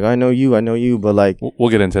 Like, I know you, but like, we'll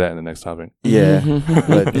get into that in the next topic. Yeah.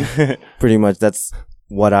 But pretty much that's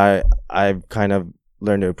what I've kind of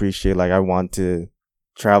learned to appreciate. Like, I want to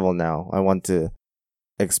travel now. I want to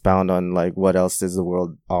expound on like what else is the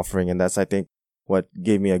world offering. And that's, I think, what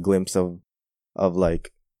gave me a glimpse of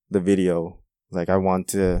like the video. Like, I want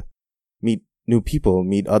to meet new people,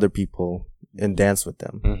 meet other people, and dance with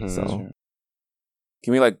them. So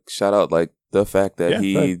can we like shout out like the fact that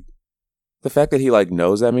he like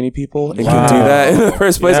knows that many people and can do that in the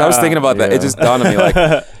first place? I was thinking about that. It just dawned on me,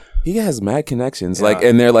 like, he has mad connections, like,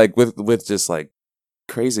 and they're like with just like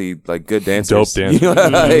crazy, like, good dancers, dope dancers. You know,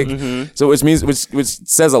 like, so which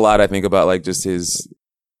says a lot, I think, about like just his,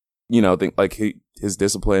 you know, his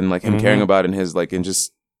discipline, like him caring about, and his like, and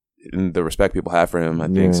just in the respect people have for him. I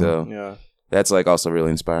think so. Yeah. That's like also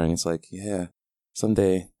really inspiring. It's like, yeah,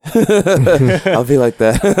 someday I'll be like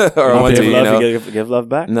that. Or I want to, you know, give love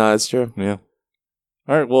back. No, it's true. Yeah.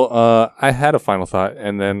 All right. Well, I had a final thought,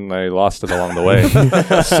 and then I lost it along the way.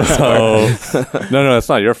 So, no, it's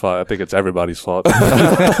not your fault. I think it's everybody's fault. God,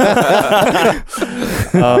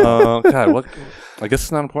 what? I guess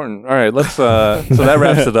it's not important. All right. Let's. So that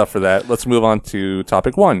wraps it up for that. Let's move on to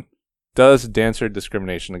topic 1. Does dancer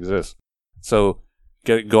discrimination exist? So,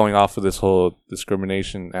 going off of this whole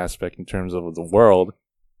discrimination aspect in terms of the world,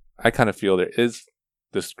 I kind of feel there is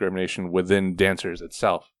discrimination within dancers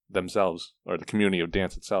themselves, or the community of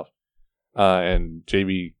dance itself. And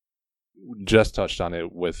JB just touched on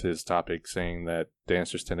it with his topic, saying that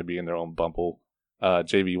dancers tend to be in their own bubble.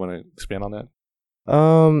 JB, you want to expand on that?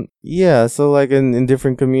 Yeah. So like in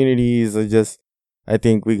different communities, I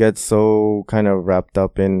think we get so kind of wrapped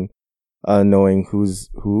up in knowing who's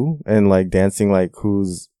who, and like dancing like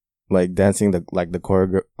who's like dancing the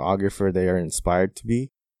choreographer they are inspired to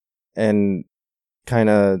be. And kind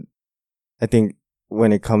of, I think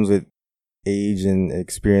when it comes with age and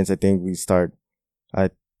experience, I think we start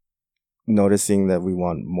noticing that we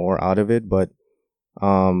want more out of it. But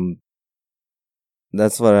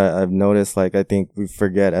that's what I've noticed. Like, I think we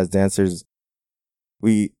forget as dancers,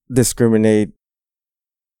 we discriminate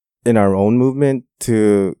in our own movement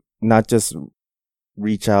to not just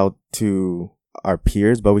reach out to our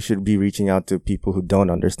peers, but we should be reaching out to people who don't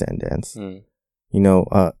understand dance. You know,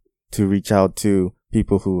 to reach out to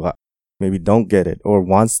people who maybe don't get it or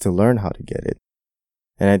wants to learn how to get it.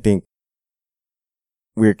 And I think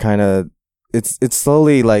we're kind of, it's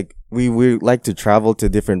slowly like we like to travel to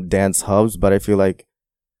different dance hubs, but I feel like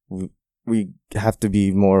we have to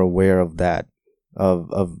be more aware of that,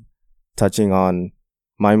 of touching on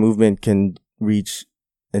my movement can reach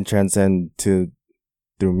and transcend through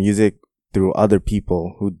music, through other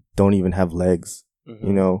people who don't even have legs,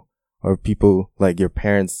 you know, or people like your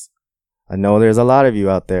parents. I know there's a lot of you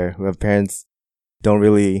out there who have parents don't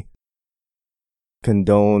really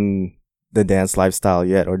condone the dance lifestyle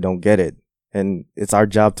yet, or don't get it. And it's our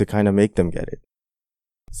job to kind of make them get it.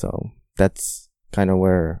 So that's kind of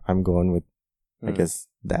where I'm going with, I guess,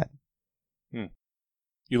 that.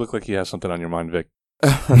 You look like you have something on your mind, Vic.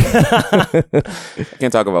 I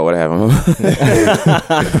can't talk about what I have on my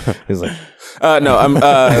mind. He's like, No, I'm.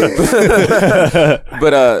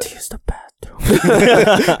 But Use the bathroom.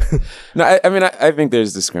 no, I mean, I think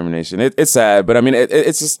there's discrimination. It's sad, but I mean,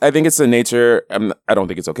 it's just. I think it's the nature. I don't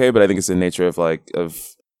think it's okay, but I think it's the nature of like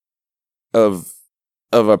of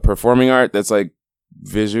a performing art that's like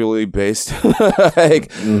visually based.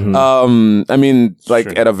 Like, I mean, like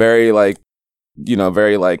Sure. at a very like,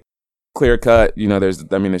 very like clear cut. There's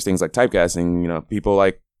things like typecasting. People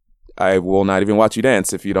like, I will not even watch you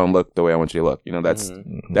dance if you don't look the way I want you to look.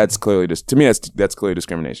 That's clearly just, to me, that's clearly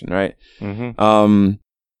discrimination, right? Mm-hmm.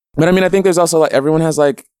 But I mean, I think there's also like everyone has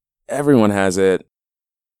it.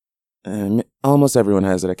 Almost everyone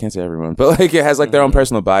has it. I can't say everyone, but like it has like their own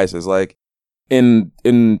personal biases, like in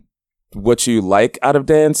what you like out of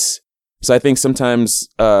dance. So I think sometimes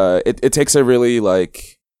it takes a really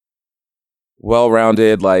like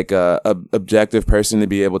well-rounded, like objective person to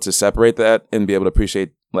be able to separate that and be able to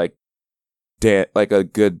appreciate like like a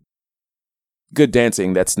good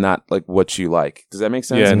dancing that's not like what you like. Does that make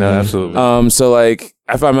sense? Yeah, no, absolutely. So like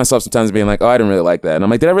I find myself sometimes being like, oh, I didn't really like that, and I'm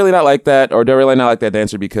like, did I really not like that, or did I really not like that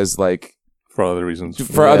dancer because like for other reasons.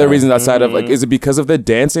 Other reasons outside of like, is it because of the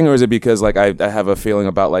dancing, or is it because like I have a feeling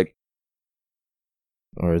about like,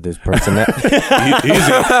 or this person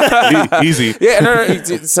easy. Yeah, no.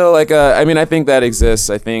 So like, I mean, I think that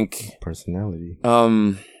exists. I think personality.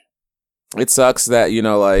 It sucks that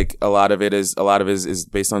like a lot of it is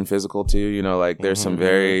based on physical too. Like there's some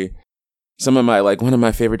of my like one of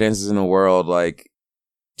my favorite dances in the world like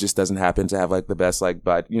just doesn't happen to have like the best like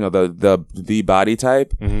but the body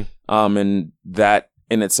type. And that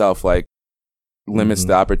in itself like limits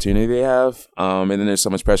the opportunity they have. And then there's so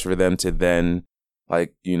much pressure for them to then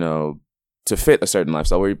like to fit a certain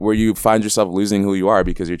lifestyle where you find yourself losing who you are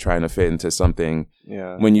because you're trying to fit into something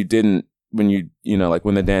when you didn't. When like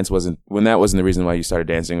when that wasn't the reason why you started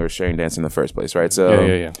dancing or sharing dance in the first place, right? So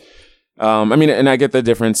yeah. I mean, and I get the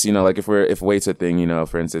difference, like if weight's a thing,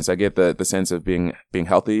 for instance, I get the sense of being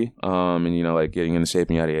healthy, and like getting into shape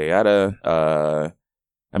and yada yada yada.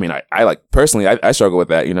 I mean, I like personally, I struggle with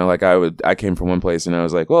that, like I came from one place and I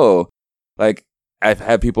was like, whoa, like I've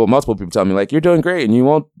had multiple people tell me like, you're doing great and you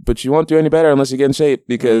won't do any better unless you get in shape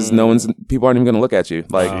because people aren't even going to look at you.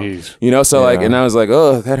 Like, so like, and I was like,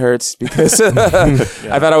 oh, that hurts because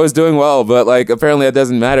I thought I was doing well, but like, apparently it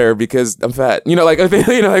doesn't matter because I'm fat, like, things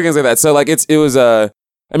like that. So like, I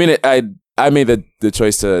mean, I made the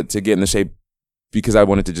choice to get in the shape because I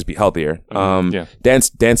wanted to just be healthier.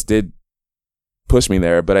 Dance did push me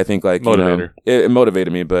there, but I think like, it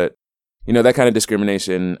motivated me, but that kind of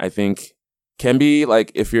discrimination, I think, can be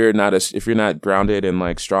like if you're not grounded and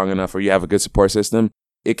like strong enough or you have a good support system,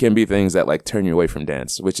 it can be things that like turn you away from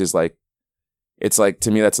dance, which is like, it's like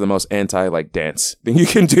to me that's the most anti like dance thing you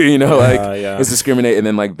can do, is discriminate and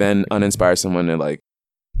then uninspire someone to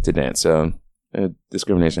dance. So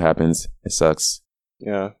discrimination happens. It sucks.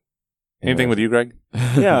 Yeah. Anything with you, Greg?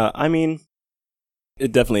 Yeah, I mean,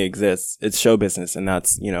 it definitely exists. It's show business, and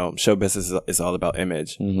that's show business is all about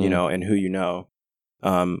image, and who you know.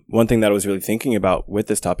 One thing that I was really thinking about with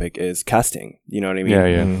this topic is casting. You know what I mean?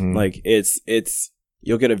 Yeah. Like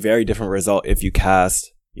you'll get a very different result if you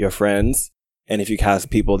cast your friends and if you cast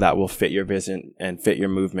people that will fit your vision and fit your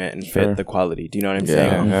movement and fit the quality. Do you know what I'm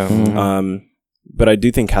saying? Yeah. But I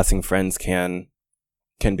do think casting friends can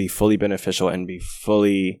be fully beneficial and be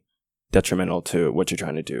fully detrimental to what you're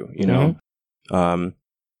trying to do,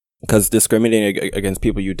 because discriminating against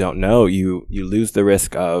people you don't know, you lose the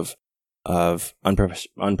risk of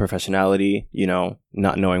unprofessionality,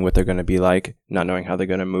 not knowing what they're going to be like, not knowing how they're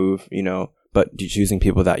going to move, but choosing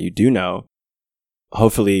people that you do know.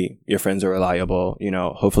 Hopefully your friends are reliable,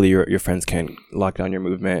 hopefully your friends can lock down your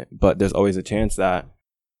movement, but there's always a chance that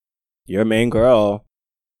your main girl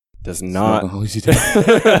does not, is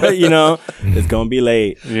going to be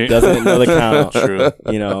late, doesn't know the count. True.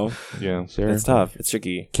 Yeah, sure. It's tough. It's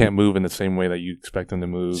tricky. Can't move in the same way that you expect them to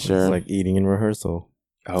move. Sure. It's like eating in rehearsal.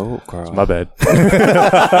 Oh, Carl. My bad.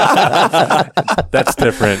 That's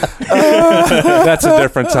different. That's a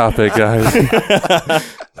different topic, guys.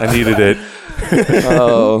 I needed it.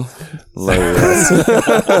 Oh, hilarious.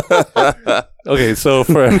 Okay, so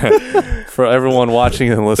for everyone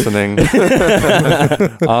watching and listening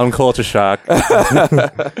on Culture Shock,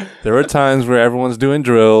 there are times where everyone's doing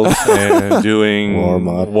drills and doing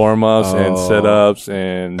warm-ups and sit-ups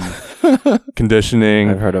and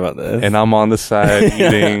conditioning. I've heard about this. And I'm on the side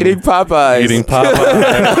eating Popeyes.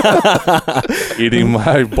 Eating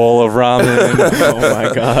my bowl of ramen. Oh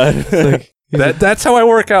my God. That's how I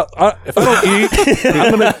work out. If I don't eat,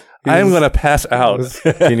 I am gonna pass out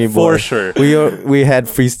Skinny boy. for sure. We had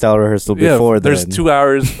freestyle rehearsal before. There's then. 2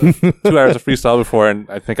 hours, 2 hours of freestyle before, and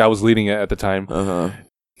I think I was leading it at the time.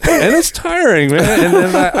 And it's tiring, man. And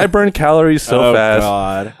then I burn calories so fast.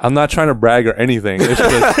 God. I'm not trying to brag or anything. It's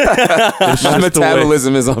just, My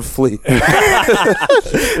metabolism is on fleek.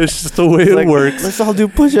 it's just the way it works. Let's all do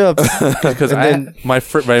push-ups. Because my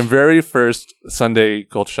very first Sunday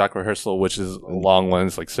culture shock rehearsal, which is a long one,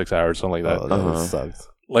 it's like 6 hours, something like that. Oh, that sucks.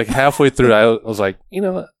 Like halfway through, I was like,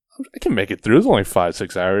 I can make it through. It was only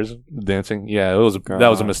 5-6 hours dancing. Yeah, that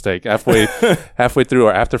was a mistake. Halfway through,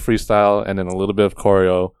 or after freestyle, and then a little bit of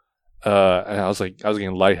choreo, and I was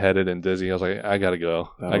getting lightheaded and dizzy. I was like, I gotta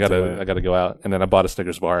go. I gotta go out. And then I bought a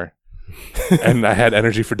Snickers bar, and I had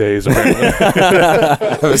energy for days.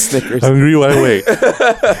 Have a Snickers. Hungry, why wait?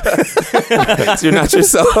 So you're not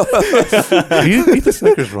yourself. You eat the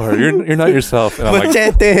Snickers bar. You're not yourself. And I'm like,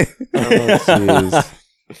 jeez.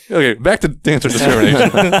 Okay, back to dancer discrimination.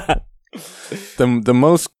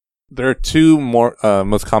 There are two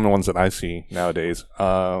most common ones that I see nowadays.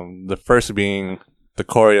 The first being the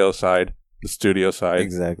choreo side, the studio side,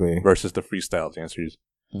 Exactly. versus the freestyle dancers.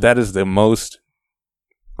 That is the most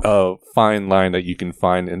fine line that you can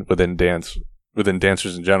find within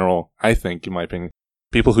dancers in general. I think, in my opinion,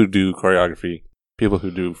 people who do choreography, people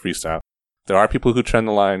who do freestyle. There are people who trend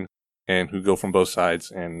the line and who go from both sides,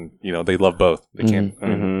 and they love both. They can't.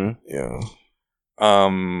 Yeah.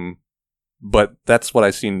 But that's what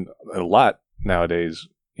I've seen a lot nowadays.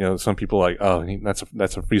 Some people are like, oh, that's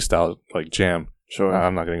a freestyle like jam. Sure.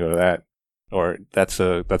 I'm not going to go to that. Or that's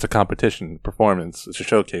a competition performance. It's a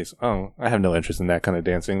showcase. Oh, I have no interest in that kind of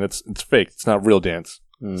dancing. It's fake. It's not real dance.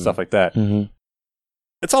 Stuff like that.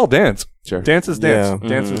 It's all dance. Sure. Dance is dance. Yeah.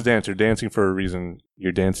 Dance is dance. You're dancing for a reason.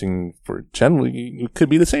 You're dancing for generally it could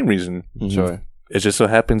be the same reason. Sure. It just so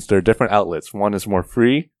happens there are different outlets. One is more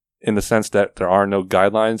free in the sense that there are no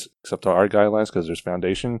guidelines, except there are guidelines because there's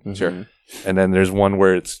foundation. Sure. And then there's one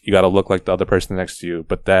where you got to look like the other person next to you,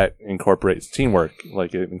 but that incorporates teamwork.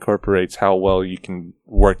 Like it incorporates how well you can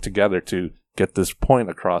work together to get this point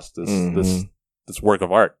across. This work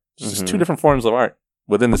of art. It's just two different forms of art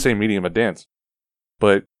within the same medium of dance.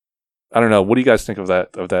 But I don't know. What do you guys think of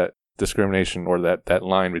that discrimination or that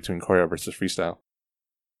line between choreo versus freestyle?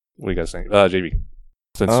 What do you guys think, JB?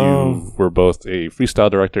 Since you were both a freestyle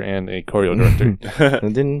director and a choreo director.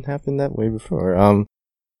 It didn't happen that way before.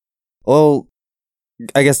 Well,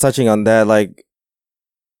 I guess touching on that, like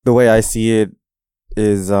the way I see it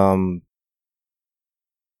is,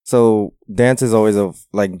 so dance is always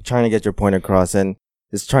like trying to get your point across, and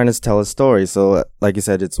it's trying to tell a story. So, like you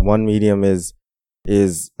said, it's one medium is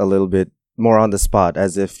a little bit more on the spot,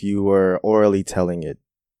 as if you were orally telling the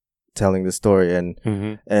story, and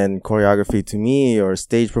choreography to me, or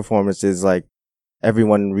stage performance, is like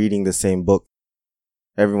everyone reading the same book,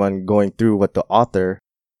 everyone going through what the author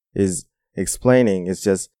is explaining. It's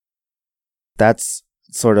just, that's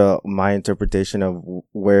sort of my interpretation of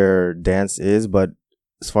where dance is. But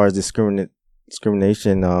as far as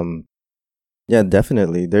discrimination, yeah,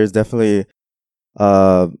 definitely, there's definitely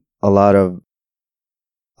a lot of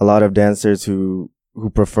dancers who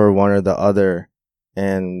prefer one or the other,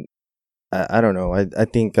 and I don't know. I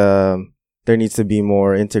think there needs to be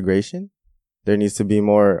more integration. There needs to be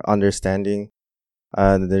more understanding.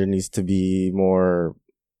 There needs to be more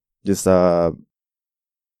just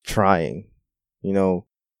trying,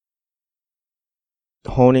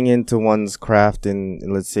 honing into one's craft in,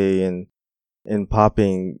 let's say, in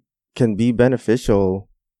popping can be beneficial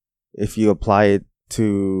if you apply it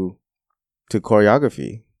to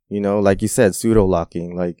choreography. Like you said, pseudo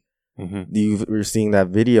locking, like. You were seeing that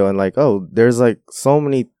video and like, oh, there's like so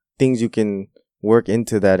many things you can work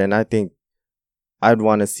into that, and I think I'd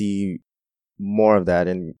want to see more of that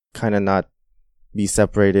and kind of not be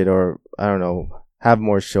separated, or I don't know, have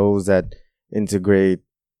more shows that integrate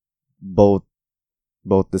both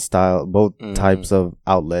the style, both types of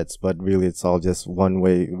outlets, but really it's all just one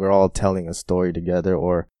way. We're all telling a story together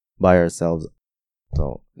or by ourselves.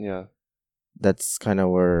 So yeah, that's kind of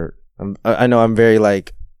where I know I'm very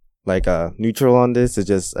like neutral on this. It's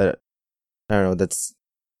just I don't know, that's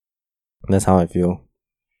how I feel.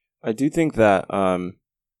 I do think that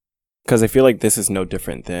because I feel like this is no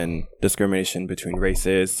different than discrimination between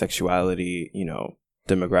races, sexuality,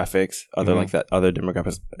 demographics, other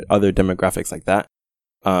demographics like that.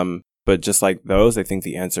 But just like those, I think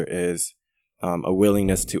the answer is a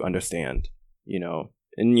willingness to understand,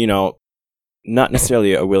 and not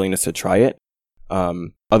necessarily a willingness to try it,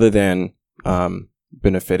 other than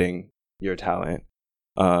benefiting your talent.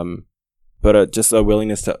 but just a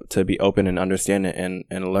willingness to be open and understand it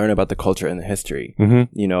and learn about the culture and the history.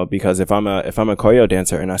 You know, because if I'm a choreo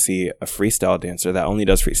dancer and I see a freestyle dancer that only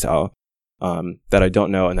does freestyle, that I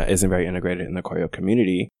don't know and that isn't very integrated in the choreo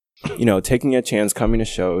community, you know, taking a chance, coming to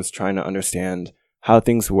shows, trying to understand how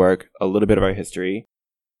things work, a little bit of our history.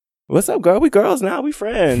 What's up, girl? We girls now. We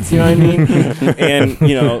friends. You know what I mean? And,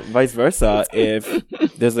 you know, vice versa. If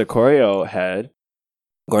there's a choreo head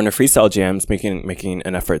going to freestyle jams, making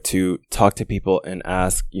an effort to talk to people and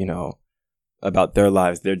ask, you know, about their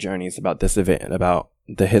lives, their journeys, about this event, and about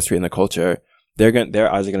the history and the culture, their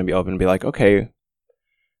eyes are going to be open and be like, okay,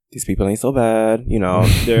 these people ain't so bad, you know,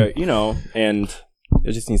 they're, you know, and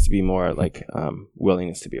there just needs to be more like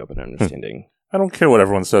willingness to be open and understanding. I don't care what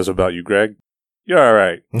everyone says about you, Greg. You're all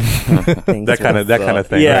right. that kind of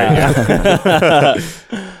thing. Yeah.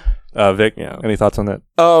 Right? Vic, any thoughts on that?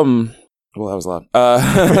 Well, that was loud.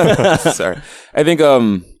 Sorry. I think,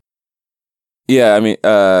 yeah, I mean,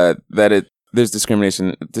 there's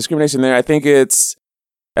discrimination there. I think it's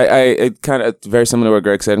kind of very similar to what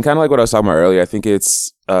Greg said, and kind of like what I was talking about earlier. I think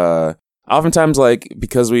it's, oftentimes, like,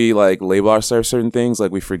 because we like label ourselves certain things,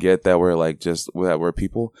 like we forget that we're like that we're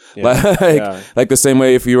people. Yeah. Like the same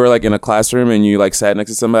way if you were like in a classroom and you like sat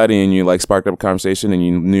next to somebody and you like sparked up a conversation and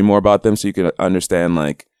you knew more about them, so you could understand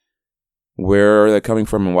like where they're coming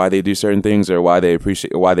from and why they do certain things or why they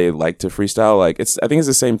like to freestyle. Like I think it's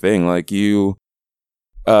the same thing. Like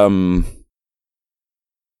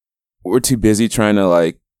we're too busy trying to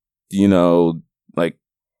like, you know, like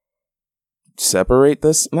separate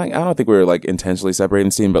this. Like, I don't think we're like intentionally separating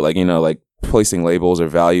the scene, but like, you know, like placing labels or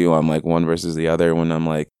value on like one versus the other, when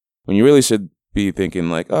when you really should be thinking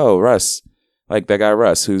like, oh, Russ, like that guy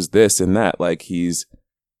Russ, who's this and that, like he's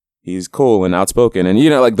cool and outspoken, and you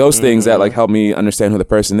know, like those things that like help me understand who the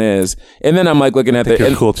person is. And then I'm like looking at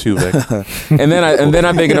you're cool too, Vic. and then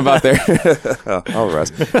I'm thinking about their oh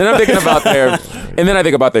Russ. And I'm thinking about I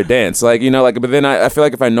think about their dance, like, you know, like, but then I feel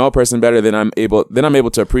like if I know a person better, then I'm able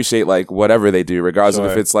to appreciate like whatever they do, regardless of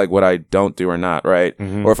if it's like what I don't do or not, right?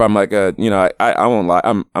 Or if I'm like you know, I won't lie,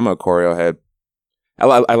 I'm a choreo head.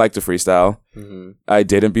 I like to freestyle. I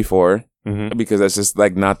didn't before. Because that's just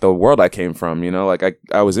like not the world I came from, you know. Like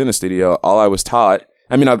I was in a studio, all I was taught.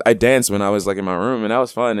 I mean, I danced when I was like in my room, and that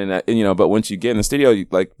was fun. And you know, but once you get in the studio,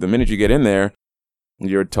 like the minute you get in there,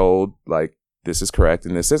 you're told like this is correct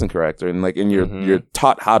and this isn't correct, and you're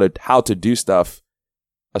taught how to do stuff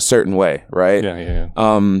a certain way, right? Yeah.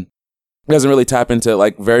 It doesn't really tap into,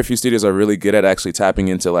 like, very few studios are really good at actually tapping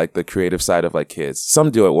into like the creative side of like kids.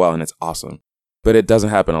 Some do it well, and it's awesome, but it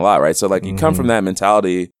doesn't happen a lot, right? So like you come from that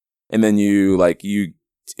mentality. And then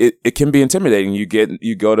it can be intimidating. You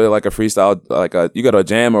go to like a freestyle, you go to a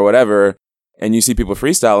jam or whatever, and you see people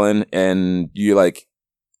freestyling, and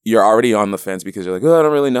you're already on the fence because you're like, oh, I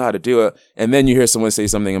don't really know how to do it. And then you hear someone say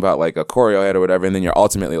something about like a choreo head or whatever, and then you're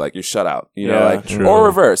ultimately like, you're shut out, you know, like, true. Or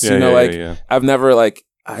reverse, you know, I've never I'm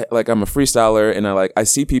a freestyler, and I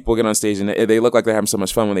see people get on stage and they look like they're having so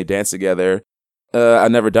much fun when they dance together.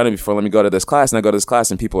 I've never done it before. Let me go to this class, and I go to this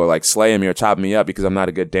class, and people are like slaying me or chopping me up because I'm not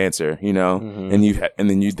a good dancer, you know. And then you feel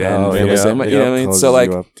the same way, you know what I mean? So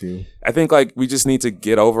like, I think like we just need to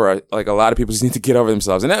get over like a lot of people just need to get over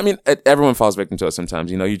themselves, and I mean everyone falls victim to it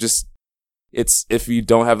sometimes, you know. It's if you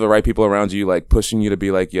don't have the right people around you like pushing you to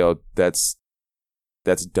be like, yo, that's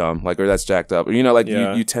dumb, like, or that's jacked up, or, you know, like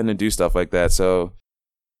you tend to do stuff like that. So.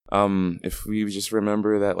 If we just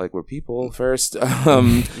remember that, like, we're people first,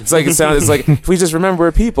 it's like if we just remember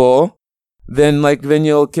we're people, then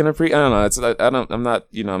you'll kind of I don't know, I'm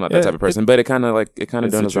not that type of person, but it kind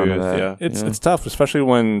of does on that. Yeah. It's tough, especially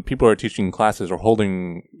when people are teaching classes or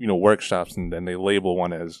holding, you know, workshops, and then they label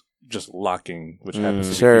one as just locking, which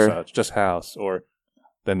happens to be just house, or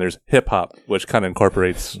then there's hip hop, which kind of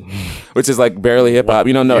incorporates, which is like barely hip hop,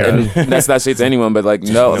 you know. No, and that's not shade to anyone, but like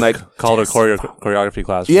no, like called a choreography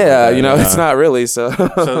class. Yeah, you know, it's not really. So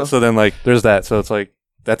then like there's that. So it's like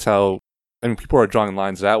that's how, I mean, people are drawing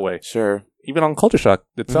lines that way. Sure. Even on Culture Shock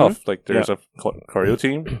itself, like there's a choreo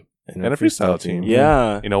team and a freestyle team.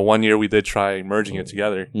 Yeah. You know, one year we did try merging it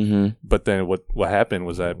together, but then what happened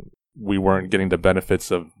was that we weren't getting the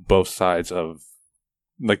benefits of both sides of,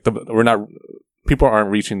 like, people aren't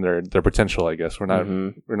reaching their potential, I guess. We're not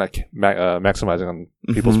maximizing on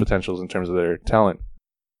people's potentials in terms of their talent.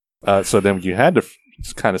 So then you had to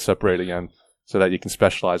kind of separate again so that you can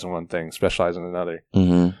specialize in one thing, specialize in another.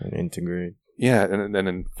 And integrate. Yeah, and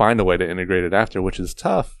then find a way to integrate it after, which is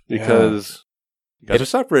tough because you guys are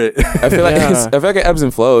separate. I feel like I feel like it ebbs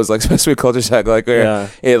and flows, like especially with Culture Shock, like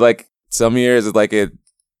where it like some years it's like it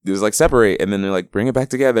was like separate, and then they're like bring it back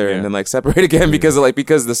together, and then like separate again because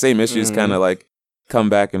the same issues kind of come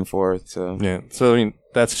back and forth. So Yeah. So I mean,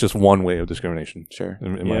 that's just one way of discrimination. sure.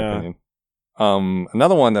 In my opinion.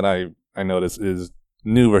 Another one that I notice is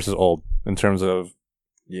new versus old in terms of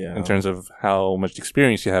how much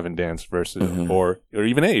experience you have in dance versus or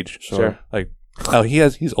even age. Sure. Like,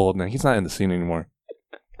 he's old now. He's not in the scene anymore.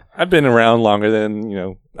 I've been around longer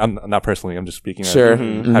than, I'm not personally, I'm just speaking Sure.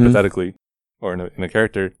 hypothetically or in a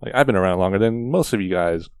character. Like, I've been around longer than most of you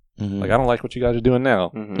guys. Like, I don't like what you guys are doing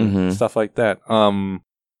now. Stuff like that.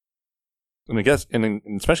 And I guess, and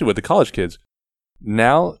especially with the college kids,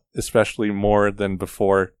 now, especially more than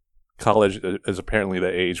before, college is apparently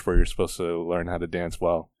the age where you're supposed to learn how to dance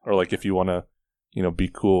well. Or like if you want to, be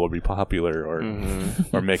cool or be popular or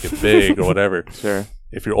or make it big or whatever. Sure.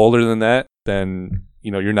 If you're older than that, then,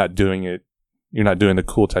 you're not doing it. You're not doing the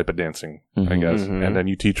cool type of dancing, I guess. And then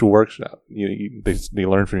you teach a workshop. They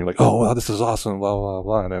learn from you like, oh, wow, this is awesome, blah, blah,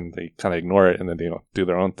 blah. And then they kind of ignore it and then they do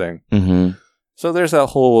their own thing. So there's that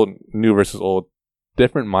whole new versus old,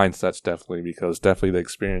 different mindsets definitely, because definitely the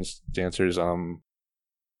experienced dancers, they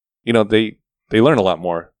learn a lot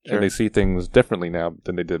more and they see things differently now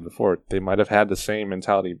than they did before. They might have had the same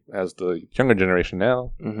mentality as the younger generation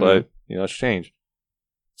now, but it's changed.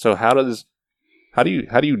 So how do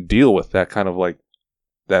you deal with that kind of like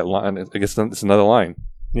that line? I guess it's another line.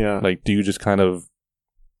 Yeah. Like, do you just kind of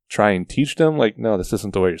try and teach them like, no, this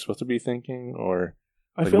isn't the way you're supposed to be thinking, or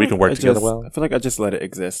like we can work together well? I feel like I just let it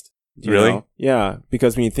exist. Really? Know? Yeah,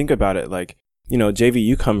 because when you think about it, like, JV,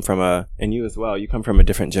 you come from and you as well, you come from a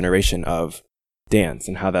different generation of dance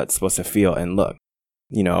and how that's supposed to feel and look,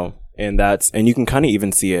 and you can kind of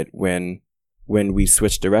even see it when we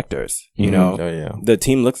switch directors, the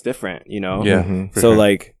team looks different, Yeah. So sure.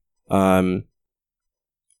 like,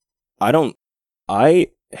 I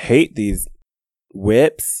hate these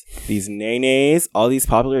whips, these nays, all these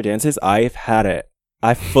popular dances. I've had it.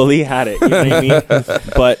 I fully had it. You know what I mean?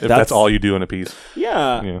 But if that's all you do in a piece.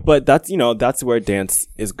 Yeah. But that's where dance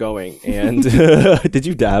is going. And did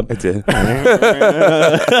you dab? I did.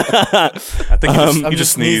 I think you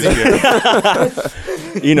just sneezed.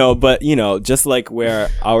 Yeah. But just like where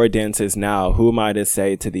our dance is now, who am I to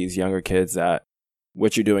say to these younger kids that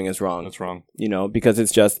what you're doing is wrong? That's wrong. Because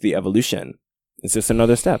it's just the evolution. It's just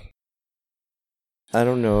another step. I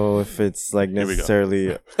don't know if it's like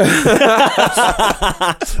necessarily.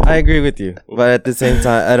 I agree with you, but at the same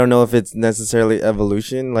time, I don't know if it's necessarily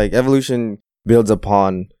evolution. Like, evolution builds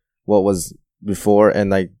upon what was before, and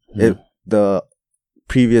like the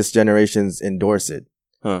previous generations endorse it.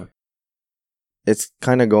 It's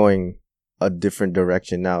kind of going a different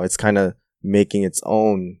direction now. It's kind of making its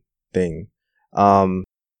own thing.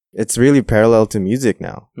 It's really parallel to music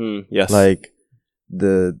now. Yes, like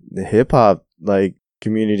the hip hop like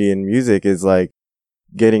community in music is like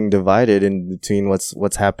getting divided in between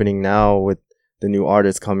what's happening now with the new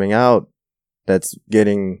artists coming out that's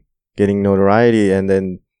getting notoriety, and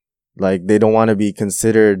then like they don't want to be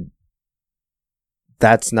considered.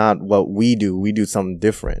 That's not what we do. We do something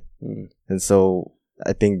different. And so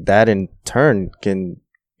I think that in turn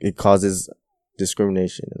it causes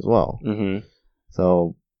discrimination as well.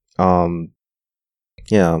 So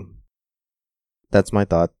yeah, that's my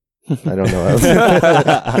thought. I don't know.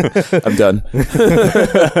 I'm done.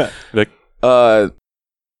 Like, I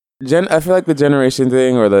feel like the generation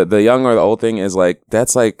thing or the young or the old thing is like,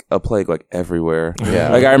 that's like a plague like everywhere. Yeah.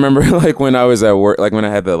 Like I remember like when I was at work, like when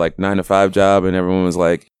I had the like 9-to-5 job and everyone was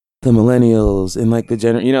like, the millennials and like the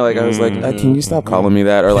like I was like, can you stop calling me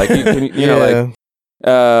that? Or like, like,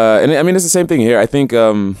 and I mean, it's the same thing here. I think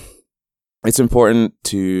it's important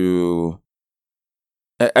to,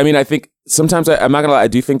 I mean, I think sometimes I'm not gonna lie, I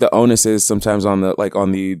do think the onus is sometimes on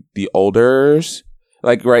the olders.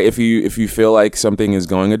 Like, right, if you feel like something is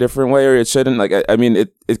going a different way or it shouldn't, like, I mean,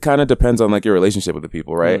 it kind of depends on like your relationship with the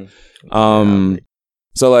people, right?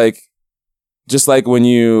 So like, just like when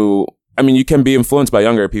you can be influenced by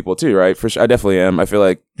younger people too, right? For sure, I definitely am. I feel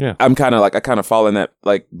like I'm kind of like, I kind of fall in that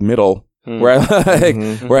like middle where I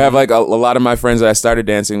where I have like a lot of my friends that I started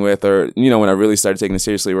dancing with, or when I really started taking it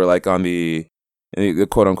seriously, were like on the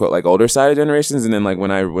quote unquote like older side of generations, and then like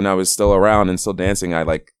when I was still around and still dancing, I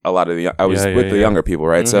like a lot of I was with the younger people,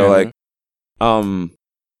 right? So like,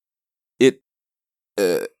 it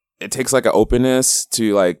takes like an openness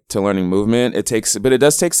to learning movement. But it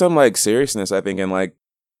does take some like seriousness, I think, and like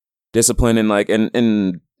discipline and like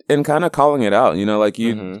and kind of calling it out, like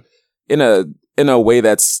you in a way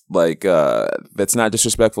that's like that's not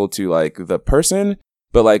disrespectful to like the person,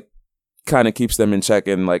 but like kind of keeps them in check,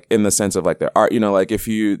 and like in the sense of like their art, like if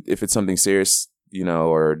it's something serious,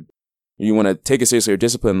 or you want to take it seriously or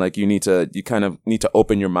discipline, like you kind of need to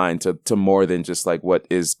open your mind to more than just like what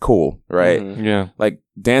is cool, right? Mm-hmm. Yeah. Like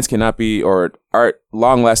dance cannot be, or art,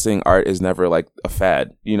 long lasting art is never like a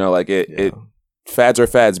fad, you know, like it fads are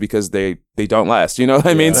fads because they don't last, you know what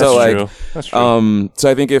I mean? So like, true. That's true. So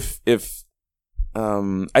I think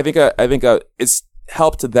I think it's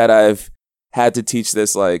helped that I've had to teach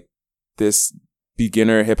this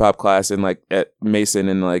beginner hip hop class and like at Mason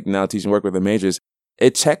and like now teaching work with the majors.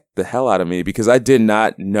 It checked the hell out of me because I did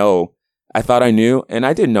not know. I thought I knew and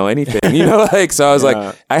I didn't know anything, you know, like, so I was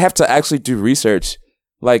like, I have to actually do research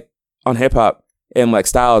like on hip hop and like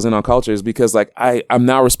styles and on cultures because like I'm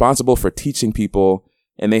now responsible for teaching people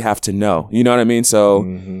and they have to know, you know what I mean? So,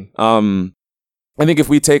 I think if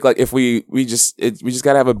we take like, if we just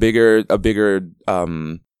gotta have a bigger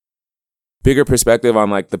perspective on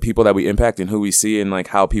like the people that we impact and who we see and like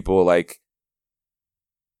how people like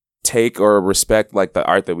take or respect like the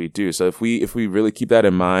art that we do. So if we really keep that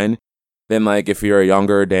in mind, then like if you're a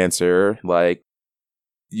younger dancer, like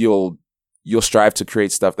you'll strive to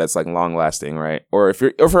create stuff that's like long lasting, right? Or if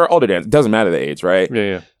you're an older dancer, it doesn't matter the age, right?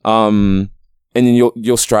 Yeah. And then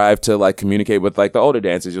you'll strive to like communicate with like the older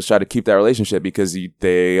dancers. You'll try to keep that relationship because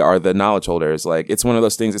they are the knowledge holders. Like it's one of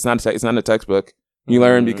those things. It's not in a textbook. You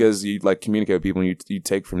learn because you like communicate with people and you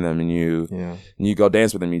take from them and you go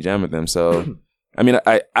dance with them, you jam with them. So, I mean,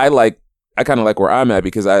 I kind of like where I'm at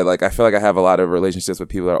because I feel like I have a lot of relationships with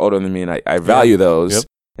people that are older than me and I value those. Yep.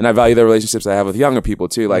 And I value the relationships I have with younger people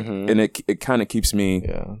too. Like, and it kind of keeps me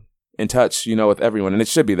in touch, you know, with everyone. And it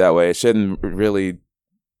should be that way. It shouldn't really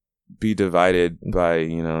be divided by,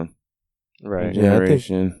 you know,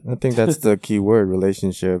 generation. I think that's the key word,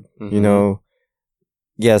 relationship. You know,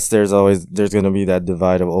 yes, there's going to be that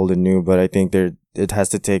divide of old and new, but I think it has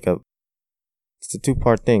to take it's a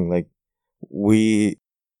 2-part thing. Like we,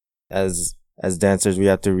 as dancers, we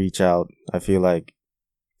have to reach out, I feel like,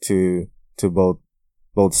 to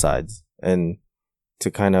both sides and to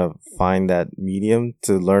kind of find that medium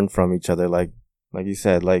to learn from each other. Like you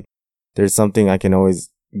said, like there's something I can always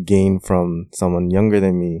gain from someone younger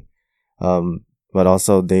than me. But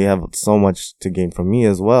also they have so much to gain from me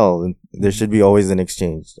as well. And there should be always an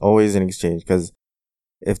exchange. Cause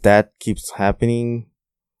if that keeps happening,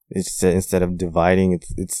 it's instead of dividing,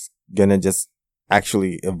 it's gonna just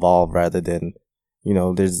actually evolve rather than, you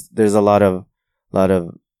know, there's a lot of,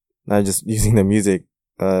 not just using the music,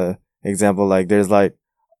 example, like there's like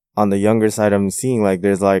on the younger side I'm seeing like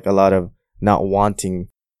there's like a lot of not wanting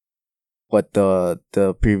what the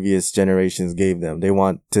previous generations gave them. They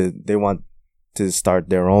want to start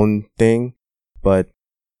their own thing, but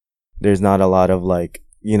there's not a lot of like,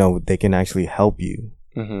 you know, they can actually help you,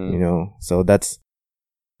 you know? So that's,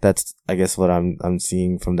 I guess what I'm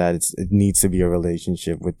seeing from that. It needs to be a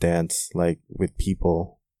relationship with dance, like with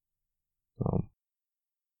people.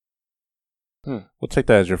 We'll take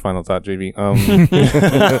that as your final thought, JB. No,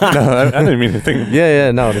 I didn't mean to think.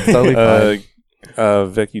 Yeah, no, it's totally fine.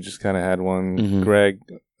 Vic, you just kind of had one. Greg,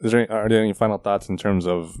 are there any final thoughts in terms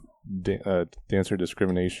of dancer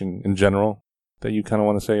discrimination in general that you kind of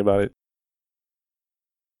want to say about it?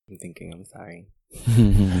 I'm thinking. I'm sorry.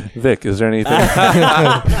 Vic, is there anything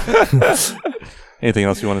anything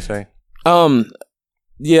else you want to say?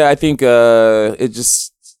 Yeah, I think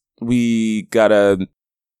we gotta,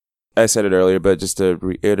 I said it earlier, but just to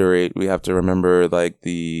reiterate, we have to remember like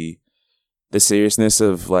the seriousness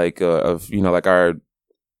of like you know, like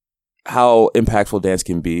how impactful dance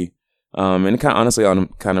can be. And it kind of honestly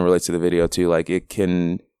kind of relates to the video too. Like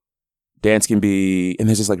dance can be, and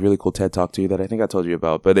there's this like really cool TED talk too that I think I told you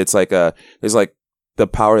about, but it's like there's like the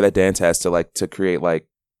power that dance has to create like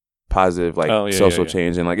positive like social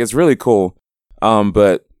change, and like it's really cool.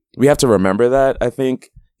 But we have to remember that, I think,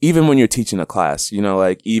 even when you're teaching a class, you know,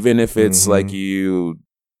 like even if it's like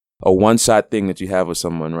a one-shot thing that you have with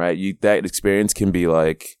someone, right? That experience can be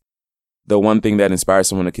like the one thing that inspires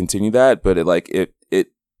someone to continue that, but it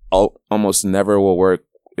almost never will work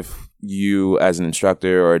if you as an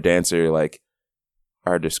instructor or a dancer like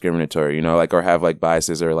are discriminatory, you know, like, or have like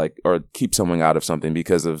biases or keep someone out of something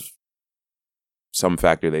because of some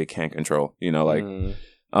factor they can't control, you know, like,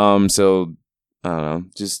 so I don't know,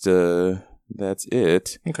 just, that's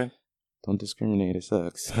it. Okay. Don't discriminate. It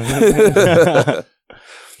sucks.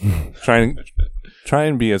 Try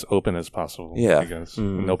and be as open as possible. Yeah. I guess.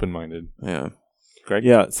 And open-minded. Yeah. Greg?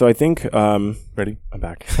 Yeah. So I think, ready? I'm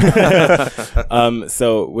back.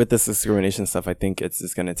 So with this discrimination stuff, I think it's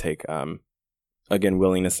just going to take, again,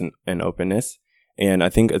 willingness and openness. And I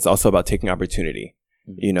think it's also about taking opportunity,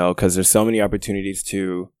 you know, because there's so many opportunities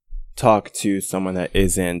to talk to someone that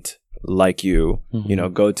isn't like you, you know,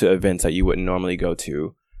 go to events that you wouldn't normally go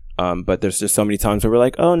to, But there's just so many times where we're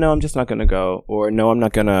like, oh no, I'm just not gonna go, or no, I'm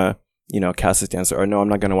not gonna, cast this dancer, or no, I'm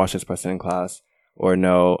not gonna watch this person in class, or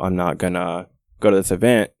no, I'm not gonna go to this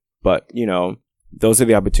event. But those are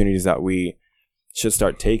the opportunities that we should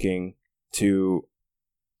start taking to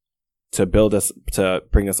build us, to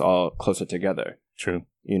bring us all closer together. True.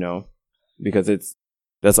 Because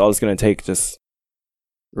that's all it's gonna take. Just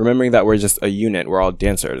remembering that we're just a unit. We're all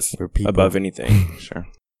dancers. We're people. Above anything. Sure.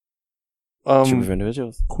 Group of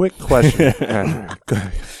individuals. Quick question.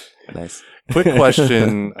 Nice. Quick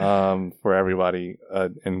question for everybody,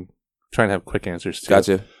 and trying to have quick answers too.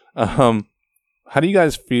 Gotcha. How do you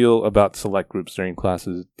guys feel about select groups during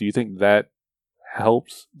classes? Do you think that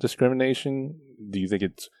helps discrimination? Do you think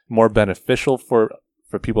it's more beneficial for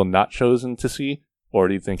people not chosen to see, or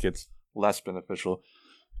do you think it's less beneficial?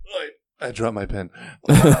 I dropped my pen.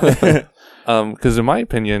 Because in my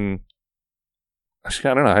opinion, actually,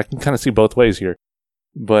 I don't know. I can kind of see both ways here.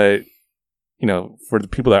 But, for the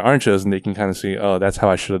people that aren't chosen, they can kind of see, oh, that's how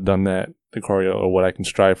I should have done that, the choreo, or what I can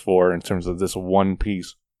strive for in terms of this one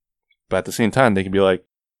piece. But at the same time, they can be like,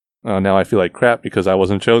 oh, now I feel like crap because I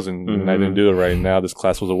wasn't chosen and I didn't do it right. And now this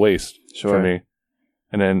class was a waste for me.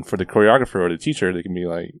 And then for the choreographer or the teacher, they can be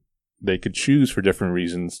like, they could choose for different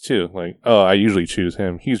reasons too. Like, oh, I usually choose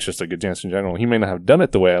him. He's just a good dancer in general. He may not have done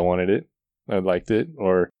it the way I wanted it. I liked it.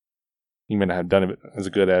 Or he may not have done it as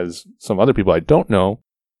good as some other people I don't know,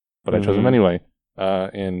 but I chose him anyway.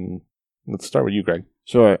 And let's start with you, Greg.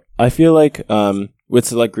 Sure. I feel like with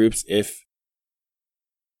select groups,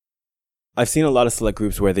 I've seen a lot of select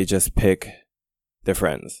groups where they just pick their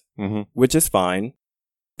friends, which is fine,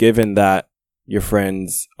 given that your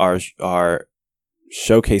friends are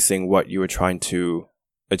showcasing what you were trying to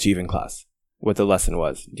achieve in class, what the lesson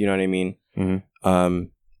was. Do you know what I mean? Mm-hmm.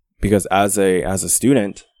 Because as a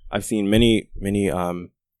student, I've seen many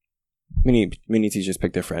teachers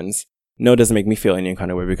pick their friends. No, it doesn't make me feel any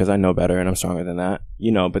kind of way because I know better and I'm stronger than that,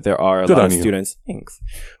 but there are a lot of students. Thanks.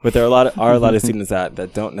 But there are a lot of students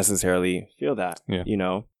that don't necessarily feel that. Yeah.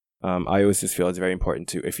 I always just feel it's very important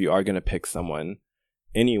to, if you are going to pick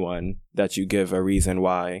anyone, that you give a reason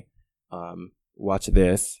why. Watch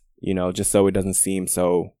this, just so it doesn't seem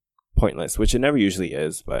so pointless, which it never usually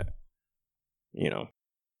is, but Yeah.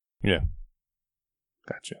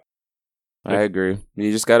 Gotcha. I agree.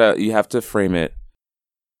 You have to frame it.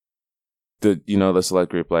 The select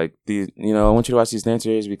group, like I want you to watch these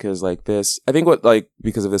dancers because like this. I think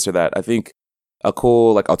because of this or that. I think a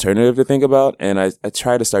cool alternative to think about, and I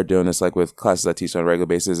try to start doing this with classes I teach on a regular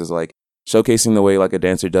basis, is showcasing the way a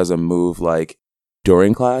dancer does a move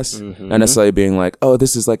during class, not necessarily being oh,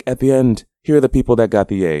 this is at the end, here are the people that got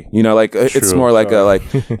the A. It's more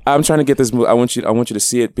I'm trying to get this move. I want you to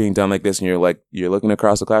see it being done like this, and you're looking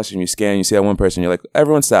across the classroom, you scan, you see that one person, you're like,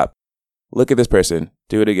 everyone stop. Look at this person.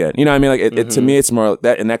 Do it again. You know what I mean? It to me, it's more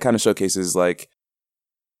that, and that kind of showcases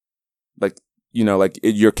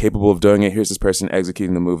you're capable of doing it. Here's this person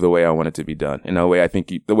executing the move the way I want it to be done, in a way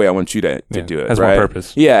the way I want you to do it. Has right? more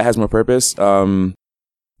purpose. Yeah, it has more purpose.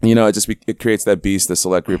 It creates that beast, the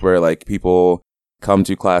select group, where people come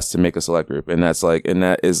to class to make a select group, and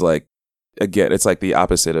that is again, it's the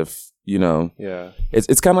opposite of. Yeah.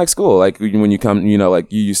 It's kind of like school. When you come, you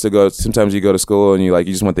used to go. Sometimes you go to school and you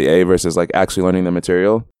just want the A versus actually learning the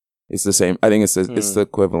material. It's the same. I think it's the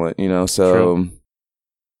equivalent. So,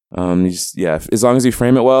 as long as you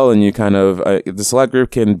frame it well and you kind of the select group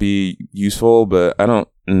can be useful, but I don't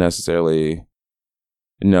necessarily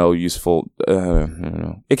know useful. I don't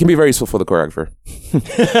know. It can be very useful for the choreographer,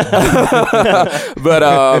 but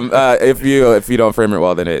if you don't frame it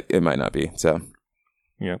well, then it might not be. So.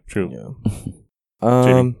 Yeah, true. Yeah.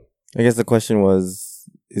 I guess the question was,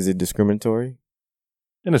 is it discriminatory?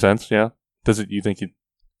 In a sense, yeah. You think it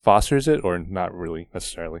fosters it or not really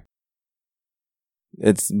necessarily?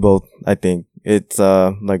 It's both, I think. It's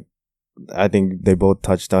I think they both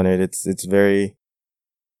touched on it.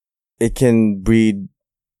 It can breed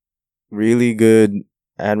really good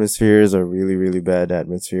atmospheres or really, really bad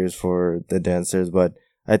atmospheres for the dancers, but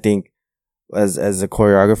I think as a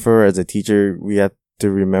choreographer, as a teacher, we have to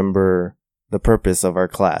remember the purpose of our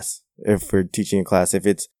class. If we're teaching a class,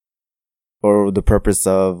 or the purpose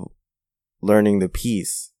of learning the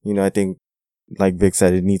piece, I think, like Vic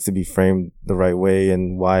said, it needs to be framed the right way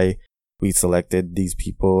and why we selected these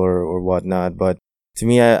people or whatnot. But to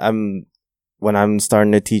me, when I'm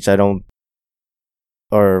starting to teach, when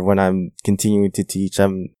I'm continuing to teach,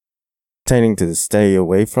 I'm tending to stay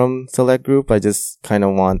away from select group. I just kind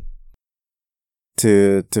of want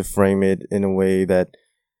to frame it in a way that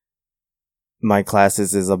my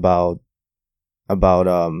classes is about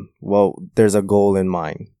there's a goal in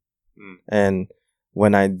mind. And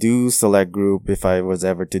when I do select group, if I was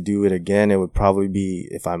ever to do it again, it would probably be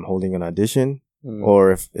if I'm holding an audition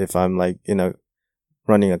or if I'm like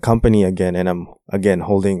running a company again and I'm again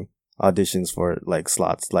holding auditions for like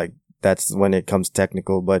slots. Like that's when it comes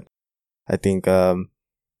technical. But I think as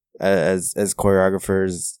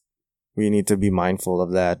choreographers, we need to be mindful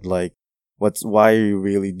of that. Like why are you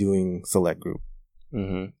really doing select group?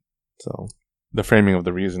 So the framing of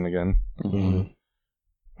the reason again. Mm-hmm.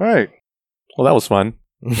 All right. Well, that was fun.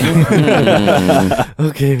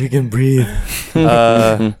 Okay, we can breathe.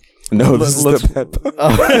 No, this is the bad part.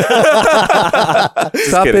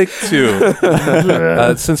 Topic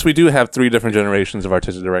 2. Since we do have 3 different generations of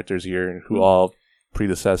artistic directors here who all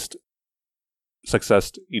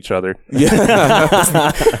successed each other.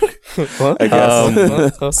 Yeah. What? I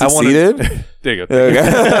guess. Succeeded? There you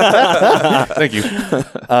go. Thank you.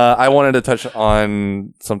 I wanted to touch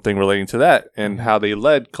on something relating to that and how they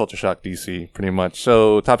led Culture Shock DC, pretty much.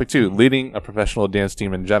 So, topic 2, leading a professional dance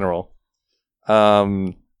team in general.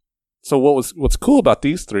 So, what's cool about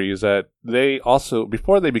these 3 is that they also,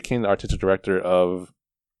 before they became the artistic director of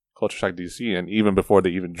Culture Shock DC, and even before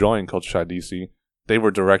they even joined Culture Shock DC, they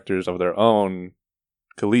were directors of their own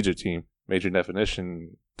collegiate team, Major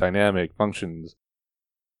Definition, Dynamic, Functions,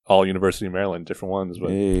 all University of Maryland, different ones. But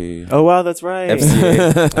Hey. Oh wow, that's right.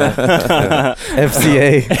 FCA.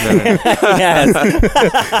 FCA.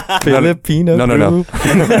 Yes. Filipino No. group.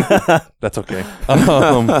 That's okay.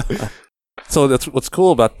 So that's what's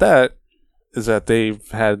cool about that is that they've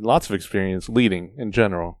had lots of experience leading in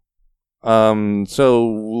general.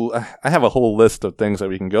 So I have a whole list of things that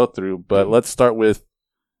we can go through, but let's start with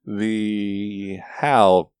the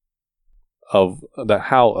how of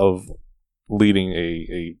leading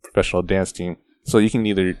a professional dance team. So you can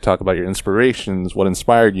either talk about your inspirations, what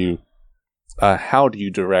inspired you, how do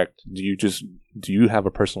you direct? Do you have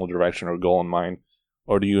a personal direction or goal in mind,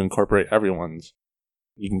 or do you incorporate everyone's?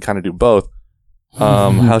 You can kind of do both.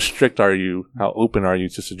 How strict are you? How open are you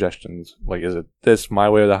to suggestions? Like, is it this my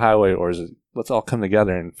way or the highway, or is it let's all come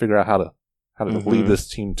together and figure out how to lead this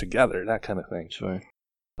team together? That kind of thing. Sure.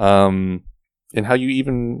 And how you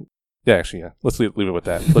even let's leave it with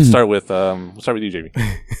that. Let's start with you, JB.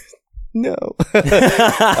 No.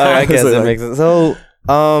 I guess it makes sense. So,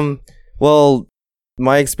 well,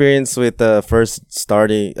 my experience with first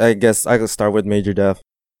starting, I guess I could start with Major Def.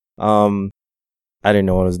 I didn't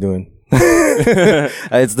know what I was doing.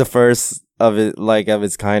 It's the first of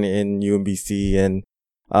its kind in UMBC, and it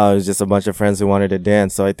was just a bunch of friends who wanted to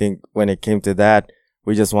dance. So I think when it came to that,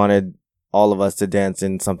 we just wanted all of us to dance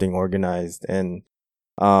in something organized, and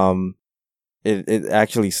it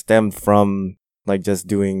actually stemmed from like just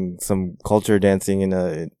doing some culture dancing in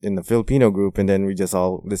the Filipino group, and then we just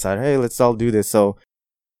all decided, hey, let's all do this. So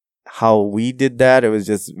how we did that, it was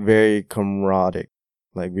just very camaraderie.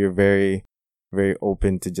 Like we were very, very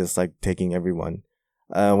open to just like taking everyone.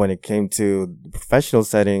 When it came to the professional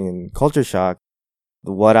setting and Culture Shock,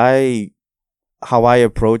 how I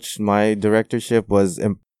approached my directorship was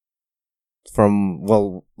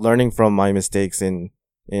learning from my mistakes in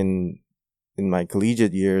my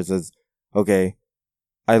collegiate years. Is okay.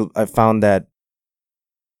 I found that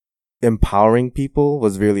empowering people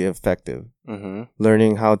was really effective. Mm-hmm.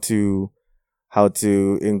 Learning how to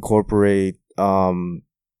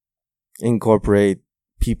incorporate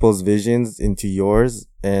people's visions into yours.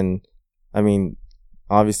 And I mean,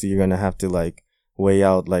 obviously you're going to have to like weigh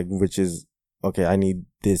out like which is okay, I need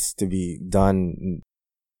this to be done and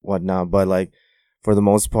whatnot. But like for the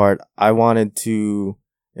most part, I wanted to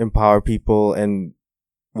empower people, and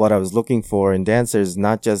what I was looking for in dancers,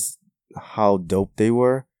 not just how dope they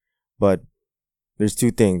were, but there's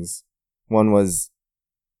 2 things. One was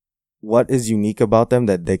what is unique about them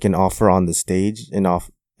that they can offer on the stage and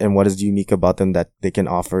what is unique about them that they can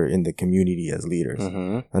offer in the community as leaders.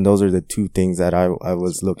 Mm-hmm. And those are the 2 things that I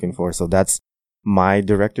was looking for. So that's my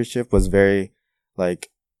directorship was very like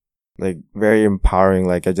very empowering.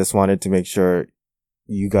 Like I just wanted to make sure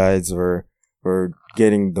you guys were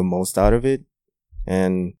getting the most out of it.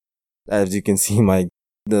 And as you can see, my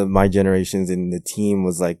generations in the team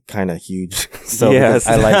was like kind of huge. So yes.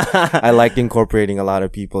 I liked incorporating a lot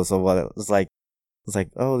of people. So what it was like,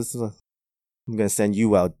 oh, I'm going to send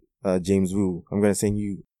you out, James Wu. I'm going to send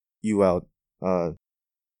you out,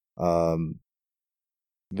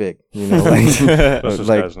 Vic, you know, like, that's his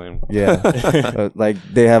guy's name. Yeah. Like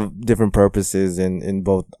they have different purposes in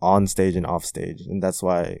both on stage and off stage. And that's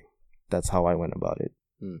how I went about it.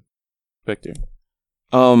 Victor.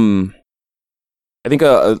 I think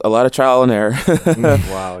a lot of trial and error.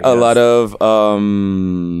 Wow. Yes. A lot of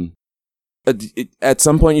at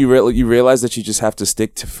some point you realize that you just have to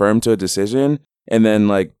stick firm to a decision, and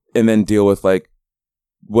then deal with like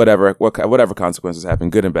whatever consequences happen,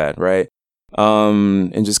 good and bad, right?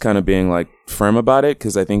 And just kind of being like firm about it,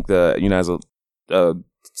 because I think as a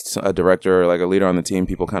director or like a leader on the team,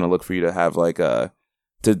 people kind of look for you to have like to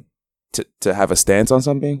have a stance on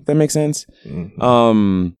something. If that makes sense.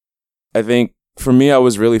 Mm-hmm. I think for me, I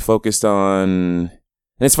was really focused on, and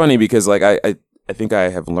it's funny because like I think I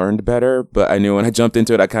have learned better, but I knew when I jumped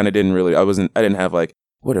into it, I kind of didn't have like,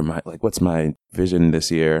 what's my vision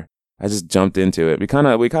this year? I just jumped into it. We kind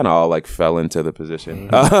of all like fell into the position.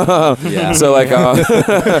 Yeah. So like,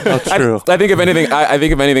 true. I think if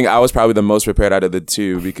anything, I was probably the most prepared out of the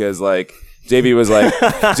two, because like JV was like,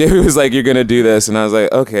 you're gonna do this, and I was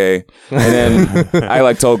like, okay. And then I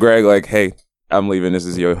like told Greg like, hey, I'm leaving. This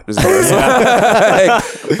is yours.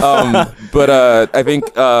 But I think,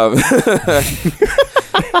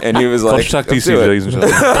 and he was like, Coach Talk DC, ladies and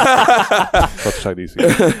gentlemen. Coach Talk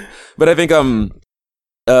DC. But I think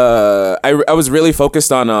I was really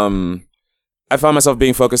focused on I found myself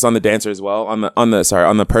being focused on the dancer as well, on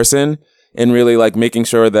the person, and really like making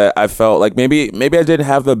sure that I felt like maybe I didn't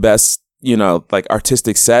have the best, like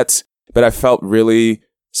artistic sets, but I felt really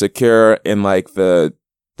secure in like the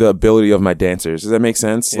ability of my dancers. Does that make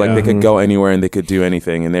sense? Yeah. Like they could go anywhere and they could do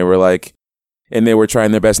anything, and they were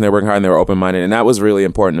trying their best and they were working hard and they were open-minded, and that was really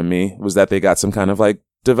important to me, was that they got some kind of like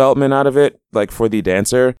development out of it, like for the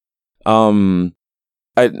dancer.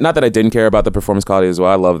 Not that I didn't care about the performance quality as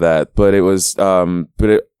well. I love that, but it was,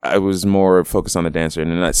 I was more focused on the dancer,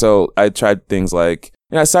 and so I tried things like,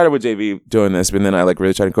 and I started with JV doing this, but then I like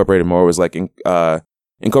really tried to incorporate it more. Was like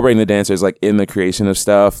incorporating the dancers like in the creation of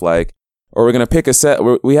stuff, like, or we're gonna pick a set.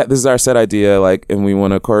 This is our set idea, like, and we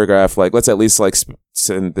want to choreograph. Like, let's at least like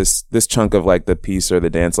send this chunk of like the piece or the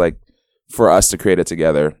dance, like, for us to create it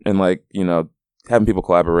together, and like having people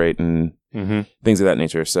collaborate and things of that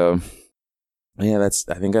nature. So. Yeah,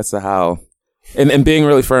 I think that's the how. And being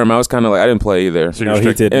really firm, I was kind of like, I didn't play either. So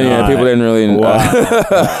he did and, not. Yeah, people didn't really.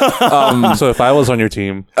 So if I was on your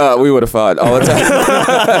team, we would have fought all the time.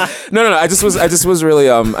 No. I just was really.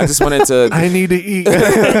 I just wanted to. I need to eat.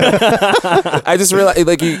 I just realized,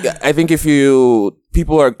 like, I think if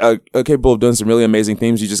people are capable of doing some really amazing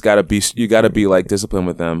things, you gotta be like disciplined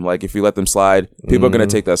with them. Like, if you let them slide, people are gonna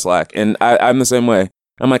take that slack. And I'm the same way.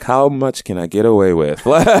 I'm like, how much can I get away with?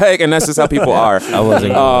 Like, and that's just how people are. I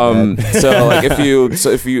wasn't. So like, if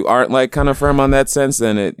you aren't like kind of firm on that sense,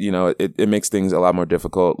 then it makes things a lot more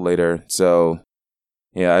difficult later. So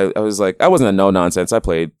yeah, I was like, I wasn't a no nonsense. I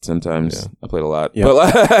played sometimes. Yeah. I played a lot, yep.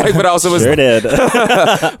 but I also was sure did.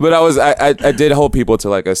 But I did hold people to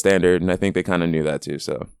like a standard, and I think they kind of knew that too.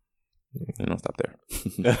 So. I'll stop there.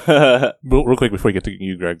 Real quick before we get to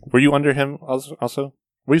you, Greg, were you under him also?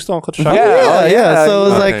 Were you still on Coach Shop? Yeah. So it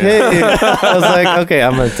was like, hey, I was like, okay,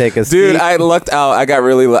 I'm gonna take a seat. Dude, I lucked out. I got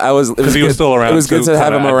really. Because he was still around. It was good to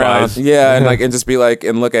have him around. Yeah, and just be like,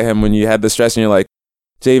 and look at him when you had the stress, and you're like,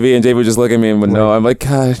 JV, and JV would just look at me and would know. I'm like,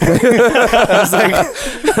 gosh.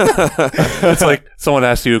 It's like someone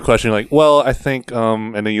asks you a question, you're like, well, I think,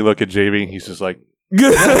 and then you look at JV, and he's just like. I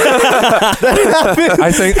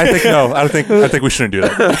think we shouldn't do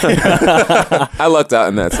that. I lucked out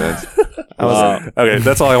in that sense. Okay,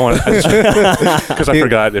 that's all I wanted, because I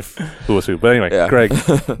forgot who was who. But anyway, yeah. Greg,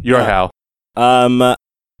 you're how? What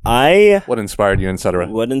inspired you, etc.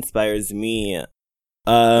 What inspires me?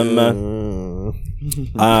 I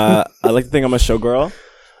like to think I'm a showgirl.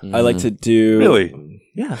 I like to do. Really?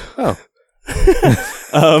 Yeah. Oh.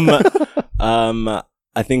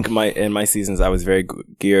 I think in my seasons, I was very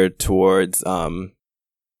geared towards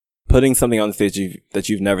putting something on the stage that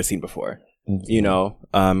you've never seen before.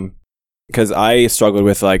 Mm-hmm. Because I struggled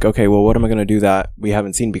with like, okay, well, what am I going to do that we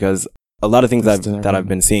haven't seen? Because a lot of things that I've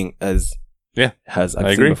been seeing I've seen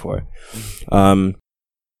before.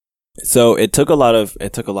 So it took a lot of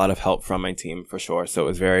help from my team for sure. So it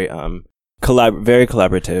was very very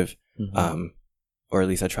collaborative, or at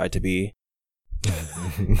least I tried to be.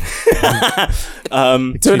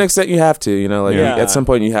 To an extent, you have to, at some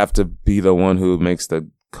point you have to be the one who makes the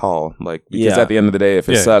call, like, because at the end of the day, if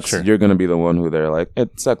it sucks, you're gonna be the one who they're like,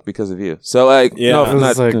 it sucked because of you. So like, no, I'm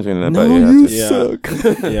not considering that, but you suck.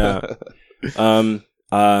 Yeah.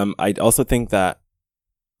 I also think that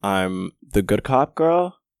I'm the good cop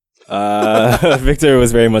girl. Victor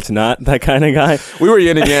was very much not that kind of guy. We were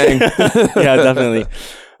yin and yang. Yeah, definitely.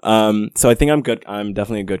 So I think I'm good. I'm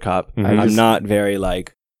definitely a good cop. Mm-hmm. I'm not very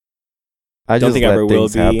like. I don't think I ever will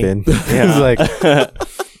be. Happen. Yeah. Like,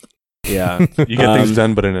 yeah. You get things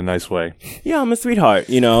done, but in a nice way. Yeah, I'm a sweetheart.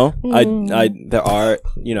 There are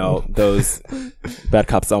those bad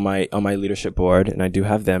cops on my leadership board, and I do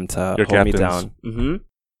have them to hold me down. Mm-hmm.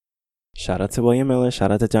 Shout out to William Miller.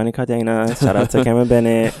 Shout out to Johnny Cardena. Shout out to Cameron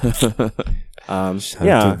Bennett. Shout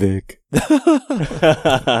out to Vic.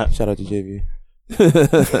 Shout out to JV.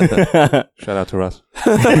 Shout out to Russ.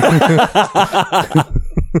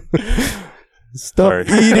 Stop Sorry.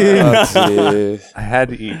 eating. I had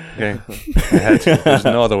to eat. Okay, I had to. There's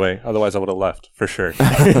no other way. Otherwise, I would have left for sure.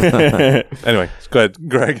 Anyway, go ahead,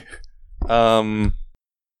 Greg. Like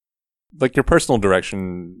your personal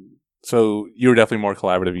direction. So you were definitely more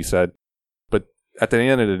collaborative. You said, but at the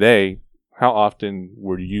end of the day, how often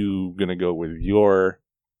were you gonna go with your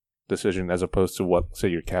decision as opposed to what, say,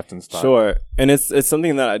 your captain's thought? Sure, and it's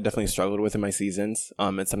something that I definitely struggled with in my seasons.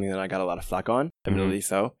 It's something that I got a lot of flack on, admittedly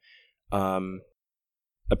so.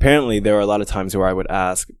 Apparently there were a lot of times where I would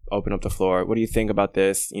open up the floor, what do you think about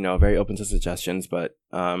this? You know, very open to suggestions, but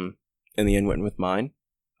in the end went with mine,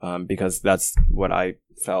 because that's what I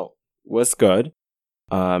felt was good.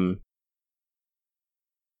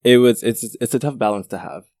 It's a tough balance to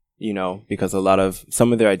have, you know, because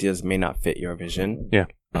some of their ideas may not fit your vision. Yeah.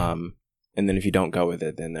 And then if you don't go with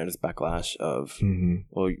it, then there's backlash of,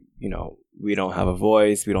 well, you know, we don't have a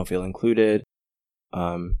voice, we don't feel included.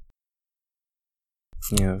 Yeah.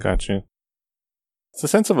 Gotcha. It's a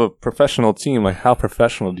sense of a professional team. Like, how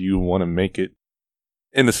professional do you want to make it?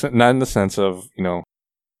 Not in the sense of, you know,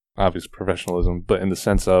 obvious professionalism, but in the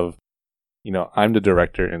sense of, you know, I'm the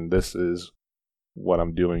director and this is what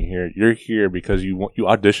I'm doing here. You're here because you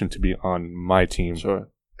auditioned to be on my team. Sure.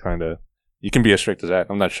 Kind of. You can be as strict as that.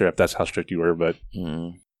 I'm not sure if that's how strict you were, but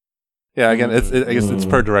yeah, again, I guess it's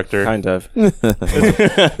per director. Kind of. Yeah,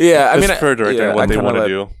 I mean, it's per director and what they want to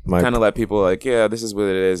do. Kind of let people like, yeah, this is what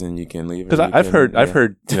it is, and you can leave. Because I've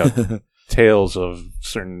heard, you know, tales of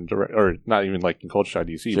certain or not even like in Culture Shock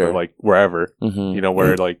DC, but like wherever, you know,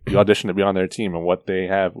 where like you audition to be on their team and what they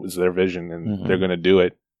have is their vision and they're going to do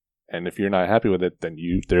it. And if you're not happy with it, then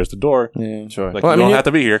there's the door. Yeah, sure. Like, well, you don't have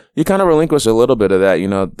to be here. You kind of relinquish a little bit of that, you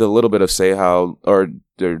know, the little bit of say how, or,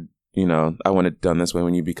 you know, I want it done this way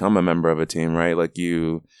when you become a member of a team, right? Like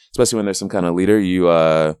you, especially when there's some kind of leader,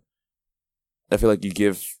 I feel like you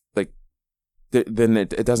give, like, then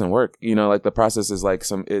it doesn't work. You know, like the process is like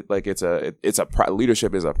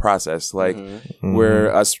leadership is a process. Like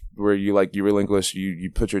where you relinquish,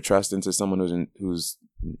 you put your trust into someone who's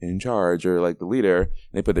in charge or like the leader, and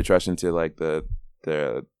they put the trust into like the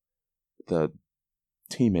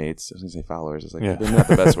teammates. I was gonna say followers. It's like they're not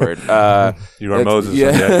the best word. You are Moses.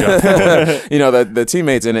 Yeah, you know the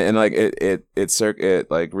teammates in it, and like it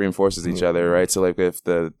like reinforces each other, right? So like if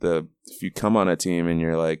if you come on a team and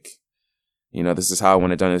you're like, you know, this is how I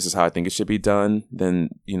want it done, this is how I think it should be done, then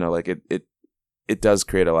you know like it does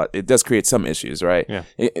create a lot. It does create some issues, right? Yeah.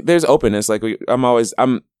 There's openness. Like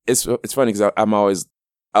it's funny because I'm always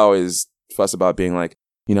fuss about being like,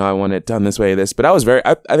 you know, I want it done this way, this. But I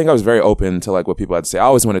think I was very open to like what people had to say. I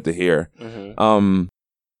always wanted to hear. I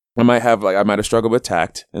might have struggled with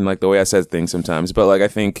tact and like the way I said things sometimes, but like I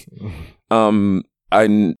think, back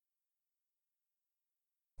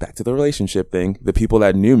to the relationship thing. The people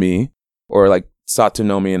that knew me or like sought to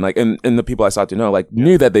know me and like and the people I sought to know like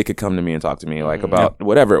knew that they could come to me and talk to me like about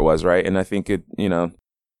whatever it was, right? And I think it, you know,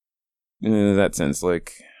 in that sense,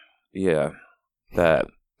 like, yeah, that.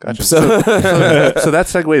 Gotcha. So that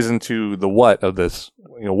segues into the what of this,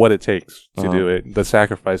 you know, what it takes to do it, the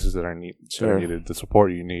sacrifices that are needed, the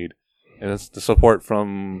support you need. And it's the support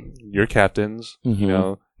from your captains, you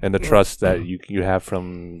know, and the trust that you have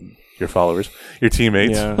from your followers, your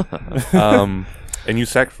teammates. Yeah. And you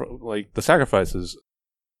the sacrifices.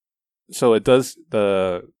 So it does,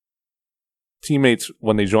 the teammates,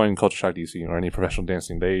 when they join Culture Shock DC or any professional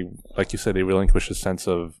dancing, they, like you said, they relinquish a sense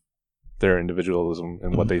of their individualism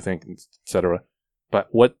and what they think, etc. But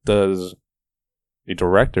what does a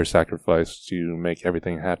director sacrifice to make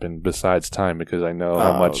everything happen besides time? Because I know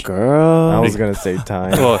how much. Girl, I was gonna say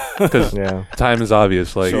time. Well, because time is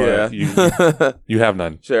obvious. Like you have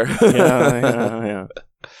none. Sure. Yeah.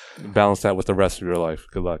 Balance that with the rest of your life.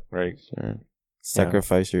 Good luck. Right. Sure.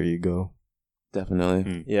 Sacrifice your ego.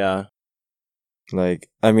 Definitely. Yeah.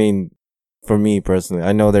 Like, I mean, for me personally,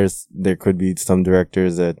 I know there could be some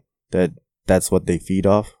directors that's what they feed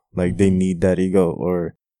off. Like they need that ego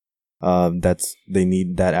or they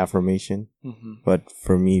need that affirmation. But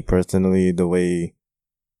for me personally, the way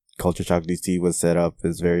Culture Shock DC was set up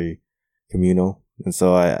is very communal. And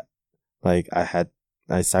so I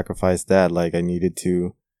sacrificed that. Like I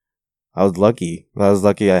was lucky.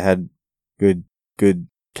 I had good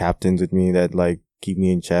captains with me that like keep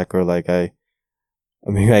me in check, or like I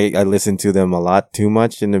listened to them a lot too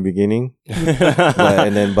much in the beginning,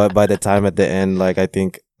 but by the time at the end, like I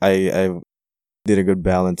think I did a good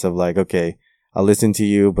balance of like, okay, I'll listen to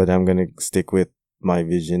you, but I'm gonna stick with my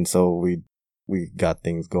vision. So we got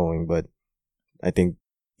things going, but I think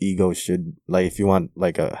ego should, like, if you want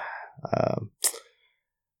like a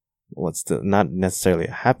not necessarily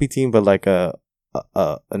a happy team, but like an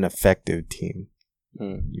effective team.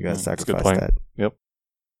 You gotta sacrifice that. Yep.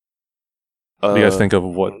 What do you guys think of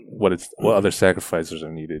what other sacrifices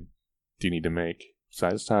are needed? Do you need to make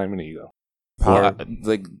besides time and ego?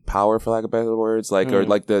 Power, for lack of better words, like or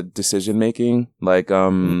like the decision making, like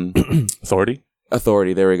authority.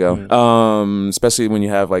 There we go. Especially when you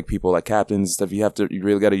have like people like captains and stuff, you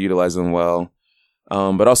really got to utilize them well.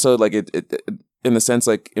 But also like it in the sense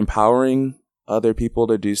like empowering other people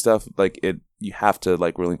to do stuff, like you have to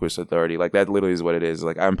like relinquish authority. Like that literally is what it is.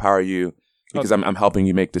 Like I empower you because I'm helping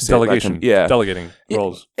you make decisions. Delegation. Delegating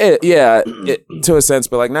roles. To a sense,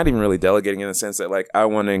 but like not even really delegating in the sense that like I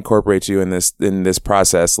want to incorporate you in this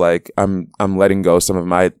process. Like I'm letting go some of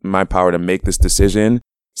my power to make this decision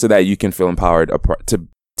so that you can feel empowered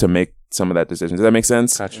to make some of that decision. Does that make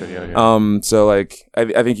sense? Gotcha. Yeah. So like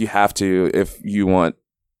I think you have to, if you want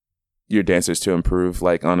your dancers to improve,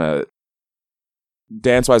 like on a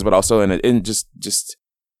dance wise, but also in just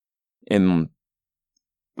in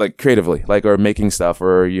like creatively, like, or making stuff,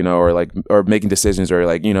 or or making decisions, or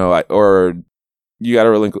like, or you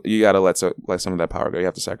gotta let some of that power go. You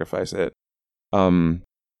have to sacrifice it. And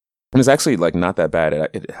it's actually like not that bad.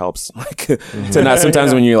 It helps like to not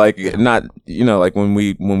sometimes when you're like not, like when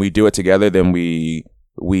we do it together, then we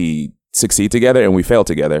succeed together and we fail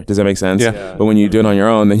together. Does that make sense? Yeah. But when you do it on your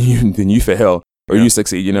own, then you fail or you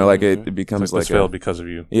succeed. Like it becomes like failed because of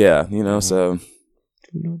you. Yeah. So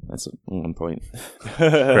that's one point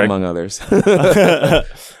among others.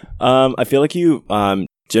 I feel like you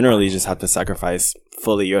generally just have to sacrifice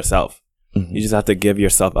fully yourself. You just have to give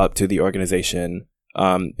yourself up to the organization,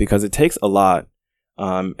 because it takes a lot,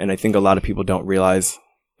 and I think a lot of people don't realize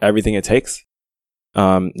everything it takes.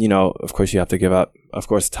 Of course you have to give up, of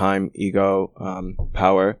course, time, ego,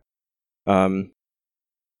 power. What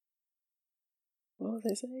was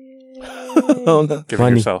I saying? Give it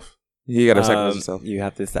yourself. You gotta sacrifice yourself. You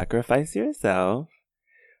have to sacrifice yourself.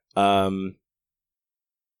 Here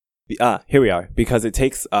we are. Because it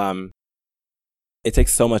takes so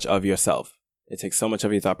much of yourself. It takes so much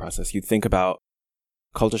of your thought process. You think about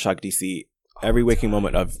Culture Shock DC every waking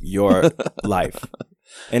moment of your life.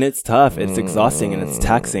 And it's tough. It's exhausting and it's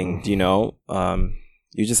taxing, you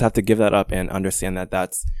just have to give that up and understand that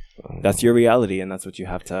that's your reality, and that's what you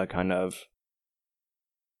have to kind of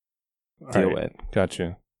deal with.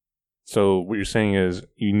 Gotcha. So what you're saying is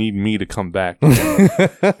you need me to come back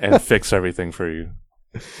and fix everything for you.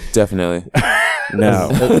 Definitely. No.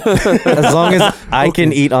 As long as I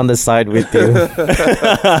can eat on the side with you.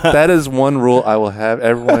 That is one rule I will have.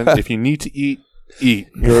 Everyone, if you need to eat, eat.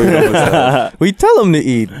 We tell them to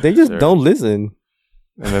eat. They just don't listen.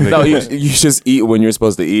 And then you just eat when you're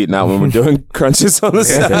supposed to eat, not when we're doing crunches on the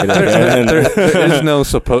side. There is no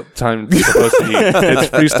time supposed to eat. It's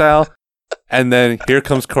freestyle. And then here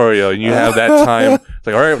comes choreo, and you have that time. It's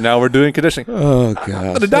like, all right, now we're doing conditioning. Oh god,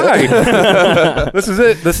 I'm gonna die. This is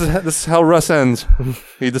it. This is how Russ ends.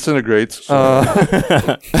 He disintegrates.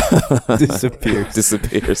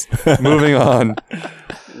 Disappears. Moving on.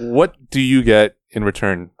 What do you get in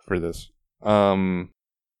return for this?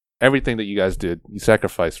 Everything that you guys did, you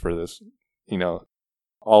sacrificed for this.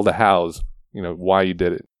 All the hows. Why you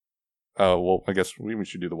did it. Well, I guess we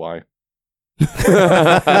should do the why.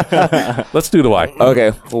 Let's do the why.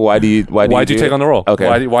 Okay. Why did you take on the role?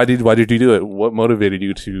 Okay. Why did you do it? What motivated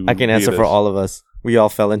you to? I can answer for all of us. We all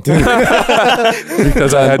fell into it.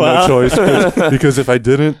 Because I had no choice. Because if I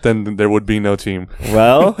didn't, then there would be no team.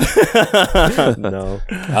 Well, no.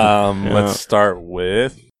 Let's start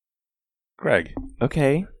with Greg.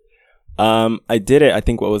 Okay. I did it. I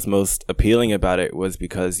think what was most appealing about it was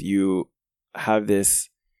because you have this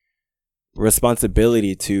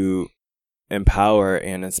responsibility to empower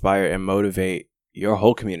and inspire and motivate your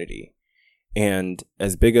whole community. And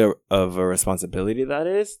as big of a responsibility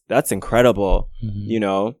that's incredible,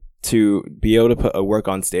 to be able to put a work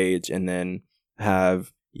on stage and then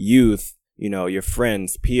have youth, your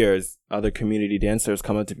friends, peers, other community dancers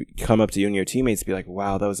come up to you and your teammates be like,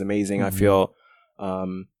 wow, that was amazing.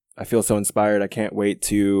 Mm-hmm. I feel so inspired. I can't wait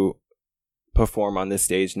to perform on this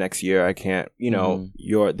stage next year. I can't,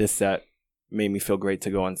 this set made me feel great to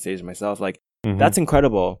go on stage myself. Like, that's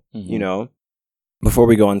incredible. Before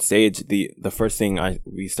we go on stage, the first thing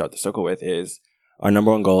we start the circle with is our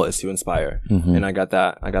number one goal is to inspire. And I got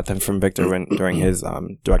that from Victor during his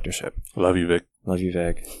directorship. Love you, Vic. Love you,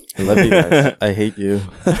 Vic. I love you guys. I hate you.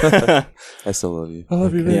 I still love you. I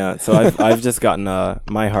love you, Vic. Yeah, so I've just gotten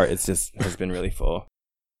my heart has been really full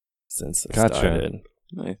since it started.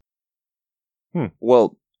 Nice.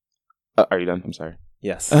 Well, are you done? I'm sorry.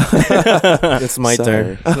 Yes. It's my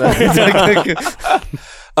turn.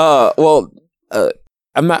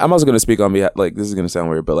 I'm also going to speak on behalf, like, this is going to sound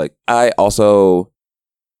weird, but like, I also,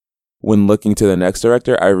 when looking to the next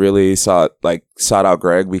director, I really sought out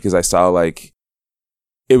Greg, because I saw like,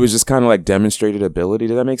 it was just kind of like demonstrated ability.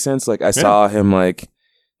 Did that make sense? Like, I saw him, like,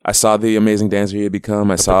 I saw the amazing dancer he had become.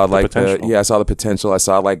 I saw I saw the potential. I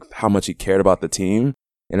saw like how much he cared about the team.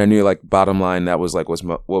 And I knew, like, bottom line, that was like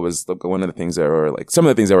what was one of the things that were like some of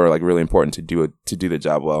the things that were like really important to do the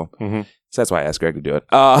job well. Mm-hmm. So that's why I asked Greg to do it.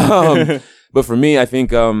 But for me, I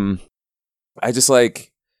think I just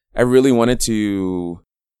like I really wanted to.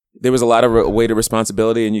 There was a lot of weight of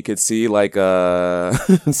responsibility, and you could see like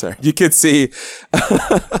sorry, you could see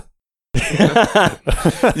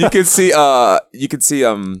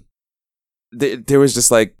there was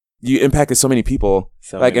just like. You impacted so many people,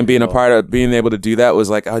 and being a part of being able to do that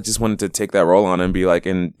was like, I just wanted to take that role on and be like,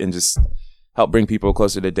 and just help bring people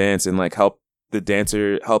closer to dance and like help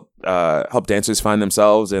dancers find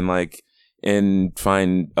themselves and like, and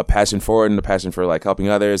find a passion for it and a passion for like helping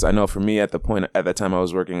others. I know for me at that time I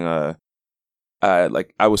was working,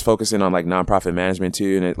 like I was focusing on like nonprofit management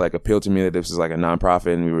too. And it like appealed to me that this was like a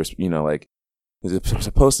nonprofit and we were, like, was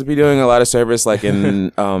supposed to be doing a lot of service, like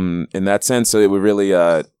in that sense. So it would really,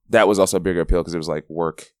 that was also a bigger appeal because it was like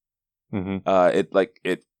work. Mm-hmm.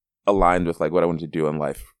 It aligned with like what I wanted to do in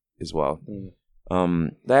life as well.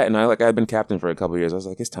 That and I'd been captain for a couple of years. I was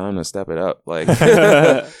like, it's time to step it up. Like,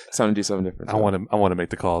 it's time to do something different. I want to make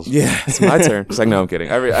the calls. Yeah, it's my turn. It's like, no, I'm kidding.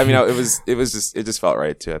 It just felt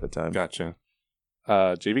right too at the time. Gotcha.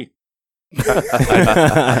 JB.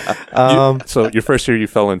 So your first year you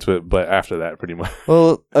fell into it, but after that, pretty much.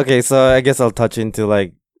 Well, okay, so I guess I'll touch into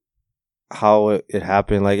like how it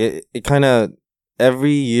happened. Like it kind of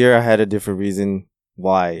every year I had a different reason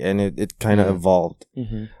why, and it kind of evolved.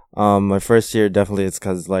 Mm-hmm. My first year definitely it's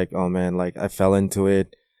because like, oh man, like I fell into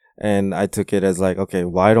it, and I took it as like, okay,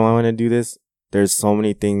 why do I want to do this? There's so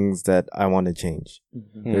many things that I want to change.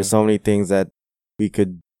 Mm-hmm. There's so many things that we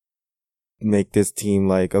could make this team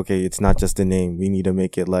like, okay, it's not just a name. We need to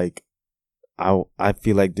make it like, I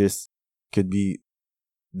feel like this could be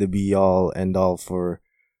the be all end all for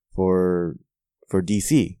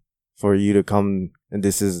DC, for you to come, and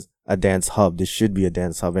this is a dance hub. This should be a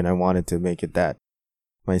dance hub, and I wanted to make it that.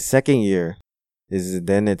 My second year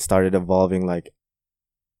then it started evolving. Like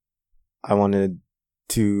I wanted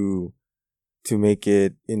to make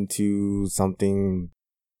it into something,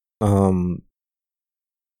 I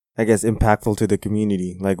guess, impactful to the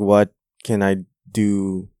community. Like, what can I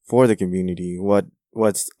do for the community?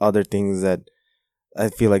 What's other things that I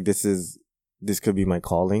feel like this could be my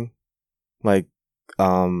calling? Like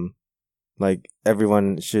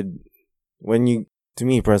everyone should, to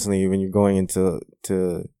me personally, when you're going into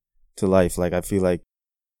life, like I feel like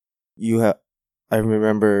I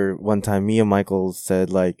remember one time me and Michael said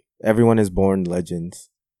like, everyone is born legends.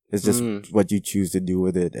 It's just what you choose to do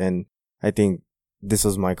with it. And I think this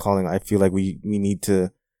was my calling. I feel like we need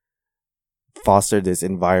to foster this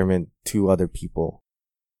environment to other people.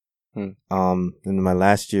 In my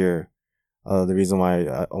last year, the reason why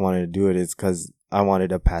I wanted to do it is because I wanted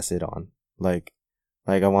to pass it on. Like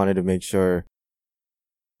I wanted to make sure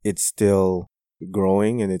it's still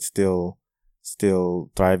growing and it's still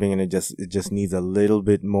thriving, and it just needs a little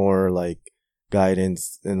bit more like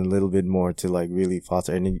guidance and a little bit more to like really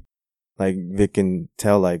foster. And like Vic can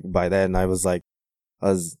tell, like by then I was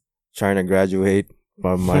trying to graduate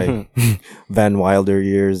from my Van Wilder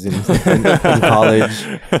years in college.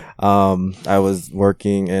 I was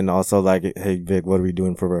working, and also like, hey Vic, what are we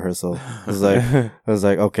doing for rehearsal? I was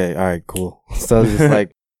like, okay, all right, cool. So it's just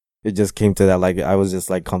like, it just came to that, like I was just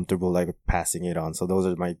like comfortable like passing it on. So those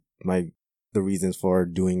are the reasons for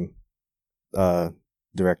doing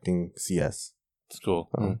directing CS. That's cool.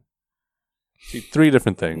 See, 3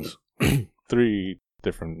 different things. 3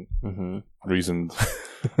 different reasons.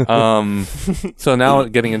 So now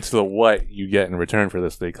getting into the what you get in return for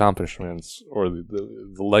this, the accomplishments or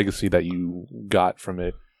the legacy that you got from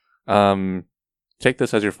it. Take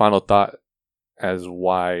this as your final thought, as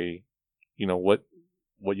why,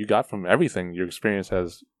 what you got from everything, your experience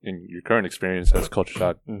in your current experience as Culture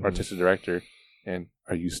Shock artistic director. And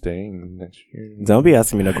are you staying next year? Don't be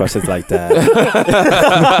asking me no questions like that.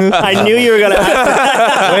 I knew you were gonna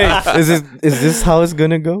ask that. Wait, is this how it's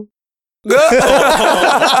gonna go? Hey,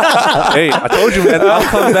 I told you, man. I'll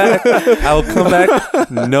come back. I'll come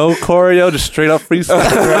back. No choreo, just straight up freestyle.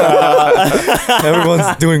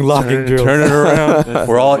 Everyone's doing locking drills. Turn it around.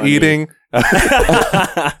 We're all eating.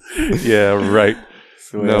 Yeah, right.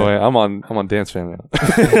 Swear. No way. I'm on Dance Fam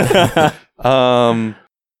now.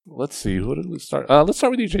 Let's see. Who did we start? Let's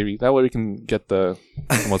start with you, JV. That way we can get the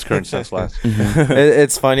most current sense last.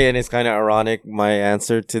 It's funny and it's kind of ironic. My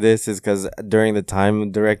answer to this is because during the time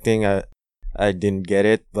of directing, I didn't get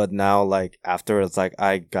it, but now like afterwards, like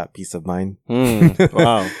I got peace of mind.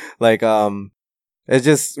 Wow. Like it's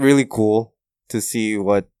just really cool to see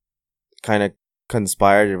what kind of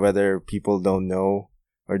conspired, whether people don't know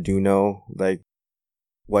or do know, like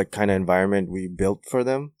what kind of environment we built for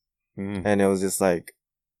them. And it was just like,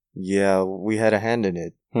 yeah, we had a hand in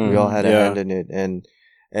it. We all had a hand in it.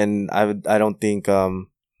 And I don't think,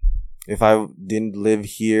 if I didn't live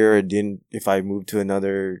here, if I moved to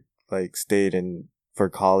another like state and for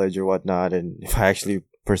college or whatnot, and if I actually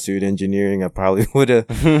pursued engineering, I probably would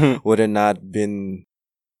have not been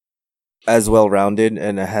as well rounded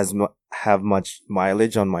and have much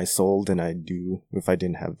mileage on my soul than I do if I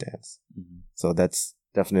didn't have dance. So that's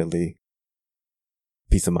definitely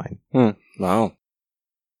peace of mind. Wow.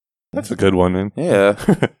 That's a good one, man. Yeah.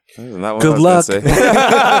 Not what Good luck. Because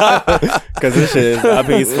this shit is not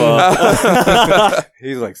peaceful.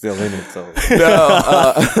 He's like still in it, so.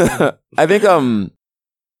 No, I think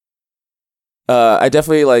I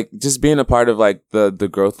definitely like just being a part of like the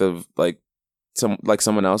growth of like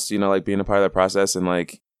someone else, you know, like being a part of that process and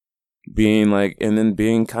like being like, and then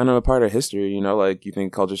being kind of a part of history, you know, like you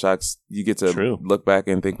think culture shocks, you get to look back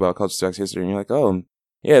and think about culture shocks history and you're like, oh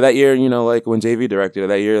yeah, that year, you know, like when JV directed it,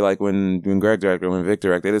 that year, like when Greg directed, when Vic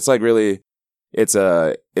directed, it's like really, it's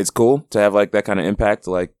cool to have like that kind of impact,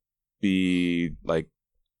 like be like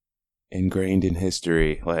ingrained in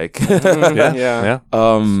history, like Yeah.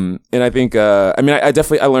 And I think, I mean, I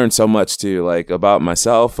definitely I learned so much too, like about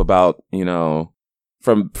myself, about you know,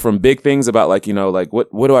 from big things about like you know, like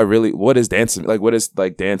what is dance, like what is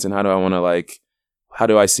like dance, and how do I want to like, how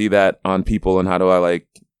do I see that on people, and how do I like,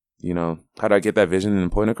 you know, how do I get that vision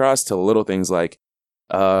and point across to little things like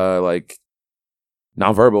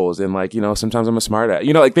nonverbals and like, you know, sometimes I'm a smart at,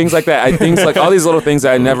 you know, like things like that. Things like all these little things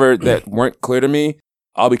that weren't clear to me,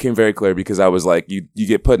 all became very clear because I was like, you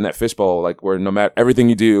get put in that fishbowl, like where no matter everything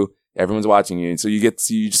you do, everyone's watching you. And so you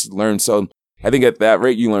just learn. So I think at that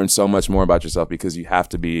rate, you learn so much more about yourself because you have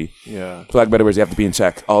to be, for lack of better words, you have to be in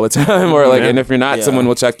check all the time. Or like, and if you're not, someone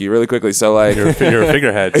will check you really quickly. So like, you're a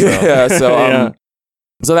figurehead. So. Yeah. So,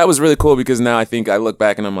 so that was really cool because now I think I look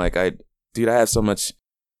back and I'm like, I have so much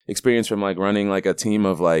experience from like running like a team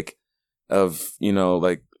of you know,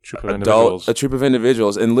 like a troop of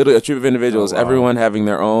individuals and literally a troop of individuals, everyone having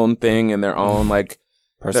their own thing and their own like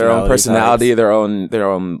their own personality, their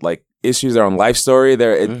own like issues, their own life story.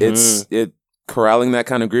 It's corralling that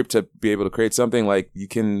kind of group to be able to create something like you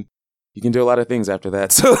can do a lot of things after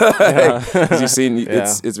that. So as you've seen,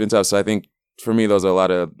 it's been tough. So I think for me, those are a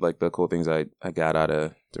lot of like the cool things I got out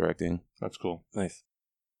of directing. That's cool. Nice.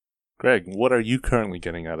 Greg, what are you currently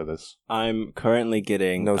getting out of this? I'm currently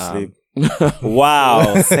getting no sleep.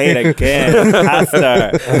 Wow, say it again,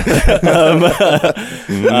 Pastor.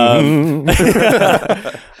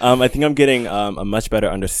 I think I'm getting a much better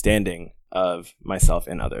understanding of myself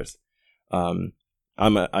and others. I'm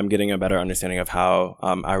getting a better understanding of how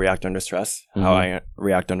I react under stress, how I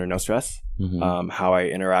react under no stress, how I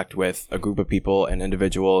interact with a group of people and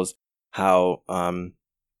individuals, how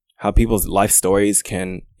people's life stories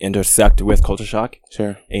can intersect with culture shock.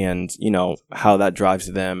 Sure. And, you know, how that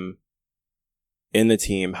drives them in the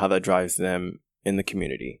team, how that drives them in the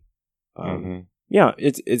community. Yeah,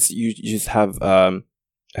 it's you just have a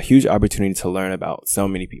huge opportunity to learn about so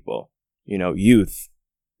many people, you know, youth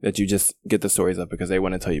that you just get the stories of because they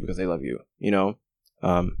want to tell you because they love you, you know.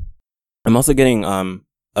 I'm also getting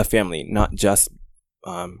a family, not just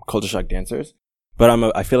culture shock dancers, but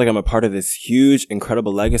I feel like I'm a part of this huge,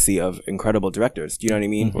 incredible legacy of incredible directors. Do you know what I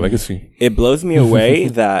mean? Legacy. It blows me away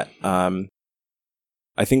that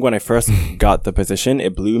I think when I first got the position,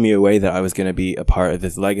 it blew me away that I was going to be a part of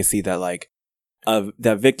this legacy that like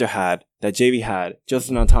that Victor had, that JV had,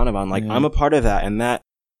 Joseph Nantanovan. Like I'm a part of that, and that.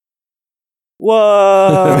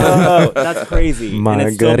 Whoa, that's crazy. Margarita.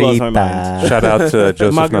 And it still blows my mind. Shout out to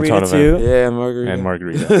Joseph Margarita too. yeah, Margarita. And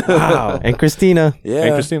Margarita. Wow. And Christina. Yeah.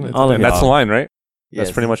 And Christina. All of And that's y'all. the line, right? Yes.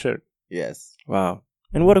 That's pretty much it. Yes. Wow.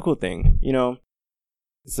 And what a cool thing, you know.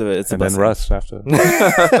 It's a And then blessing. Russ after.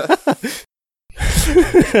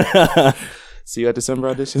 See you at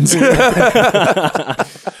December auditions.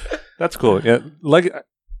 That's cool. Yeah, like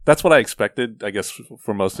that's what I expected, I guess,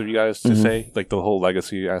 for most of you guys to Mhm. say, like the whole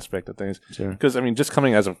legacy aspect of things. Sure. Because, I mean, just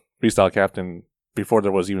coming as a freestyle captain before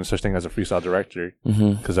there was even such thing as a freestyle director,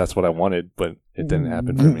 because that's what I wanted, but it didn't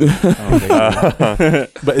happen for me.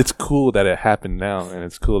 But it's cool that it happened now, and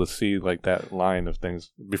it's cool to see like that line of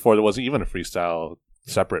things before there was even a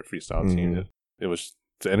separate freestyle team. It was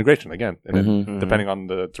the integration again, and then depending on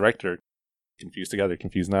the director, confused together,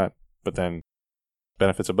 confused not. But then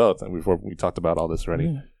benefits of both, and we talked about all this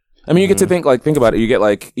already. I mean, you get to think about it. You get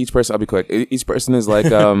like each person. I'll be quick. Each person is like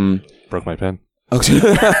Broke my pen.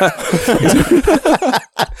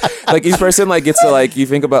 Like each person like gets to like you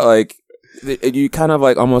think about like you kind of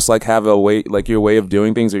like almost like have a way like your way of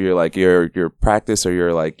doing things or your like your practice or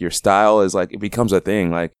your like your style is like it becomes a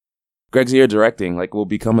thing. Like Greg's here directing like will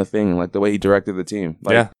become a thing. Like the way he directed the team.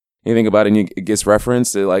 Like, yeah. You think about it and it gets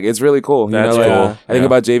referenced. Like it's really cool. That's like, cool. I think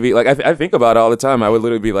about JV. Like I think about it all the time. I would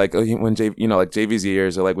literally be like, oh, when JV, like JV's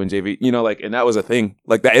years, or like when JV, like, and that was a thing.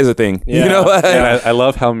 Like that is a thing. Yeah. You know. And I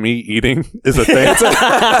love how me eating is a thing. It's a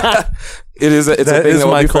thing. Is that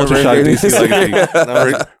will my be culture forever shock ingrained. DC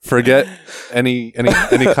legacy. Forget any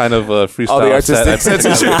kind of freestyle All the set I artistic put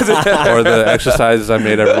sets together, or the exercises I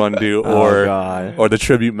made everyone do, God. or the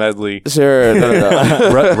tribute medley. Sure.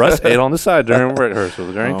 No. Russ ate on the side during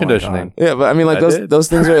rehearsal, during conditioning. Yeah, but I mean, like I those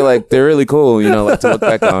things are like they're really cool, like to look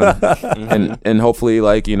back on, and hopefully,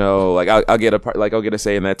 like like I'll get a part, like I'll get a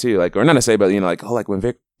say in that too, like or not a say, but like like when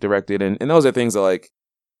Vic directed, and those are things that like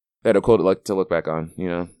that are cool to like to look back on,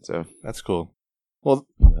 So That's cool. Well,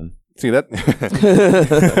 see that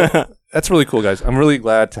that's really cool, guys. I'm really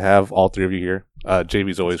glad to have all three of you here.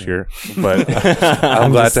 JV's always here, but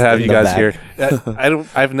I'm glad to have you guys here.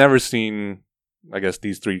 I've never seen, I guess,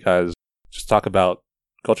 these three guys just talk about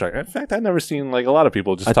culture. In fact, I've never seen like a lot of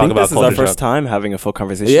people just talk about this is our culture first time having a full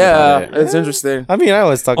conversation. yeah, about it. it's interesting. I mean, I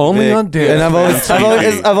always talk Only to Vic, on Dance and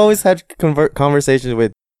TV. I've always had conversations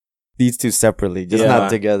with these two separately, just Yeah. not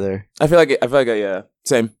together. I feel like yeah,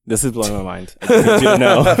 same. This is blowing my mind. I just need you to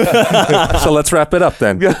know. So let's wrap it up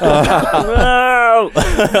then.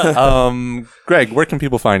 Greg, where can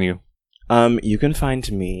people find you? You can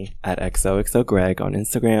find me at XOXOGreg on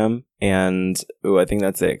Instagram, and I think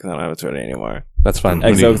that's it because I don't have a Twitter anymore. That's fine.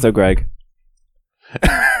 XOXOGreg.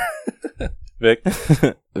 Vic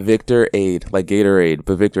Victor Aid, like Gatorade,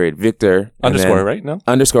 but Victor Aid, Victor underscore, right? No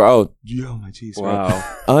underscore. Oh my jeez. Wow.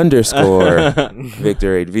 Underscore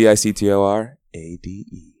Victor Aid, VICTORADE.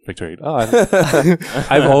 Victor Aid. Oh,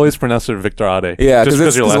 I've always pronounced it Victor Ade. Yeah, just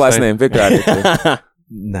because it's your his last name, Victor Aid.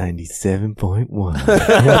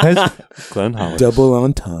 97.1. Glenn Hollis. Double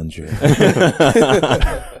entendre.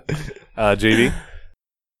 JV,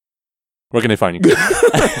 where can they find you?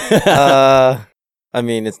 I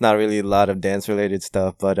mean, it's not really a lot of dance related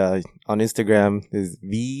stuff, but on Instagram is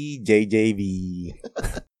VJJV.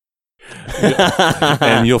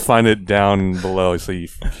 And you'll find it down below, so you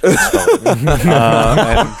can spell it.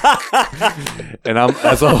 And I'm,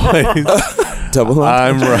 as always, Double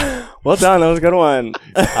entendre. Well done. That was a good one.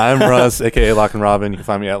 I'm Russ, aka Lock and Robin. You can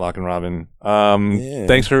find me at Lock and Robin.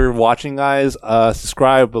 Thanks for watching, guys.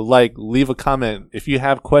 Subscribe, like, leave a comment. If you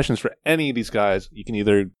have questions for any of these guys, you can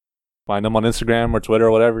either find them on Instagram or Twitter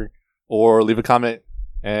or whatever, or leave a comment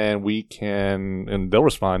and they'll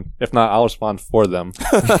respond. If not, I'll respond for them.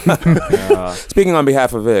 Speaking on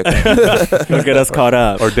behalf of Vic. Don't get us caught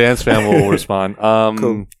up. Or Dance Fam will respond.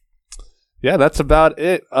 Cool. Yeah, that's about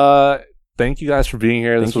it. Thank you guys for being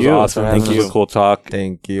here. This was awesome. Thank This you. was a cool talk.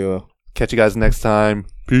 Thank you. Catch you guys next time.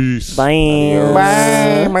 Peace. Bye.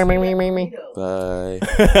 Bye.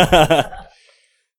 Bye.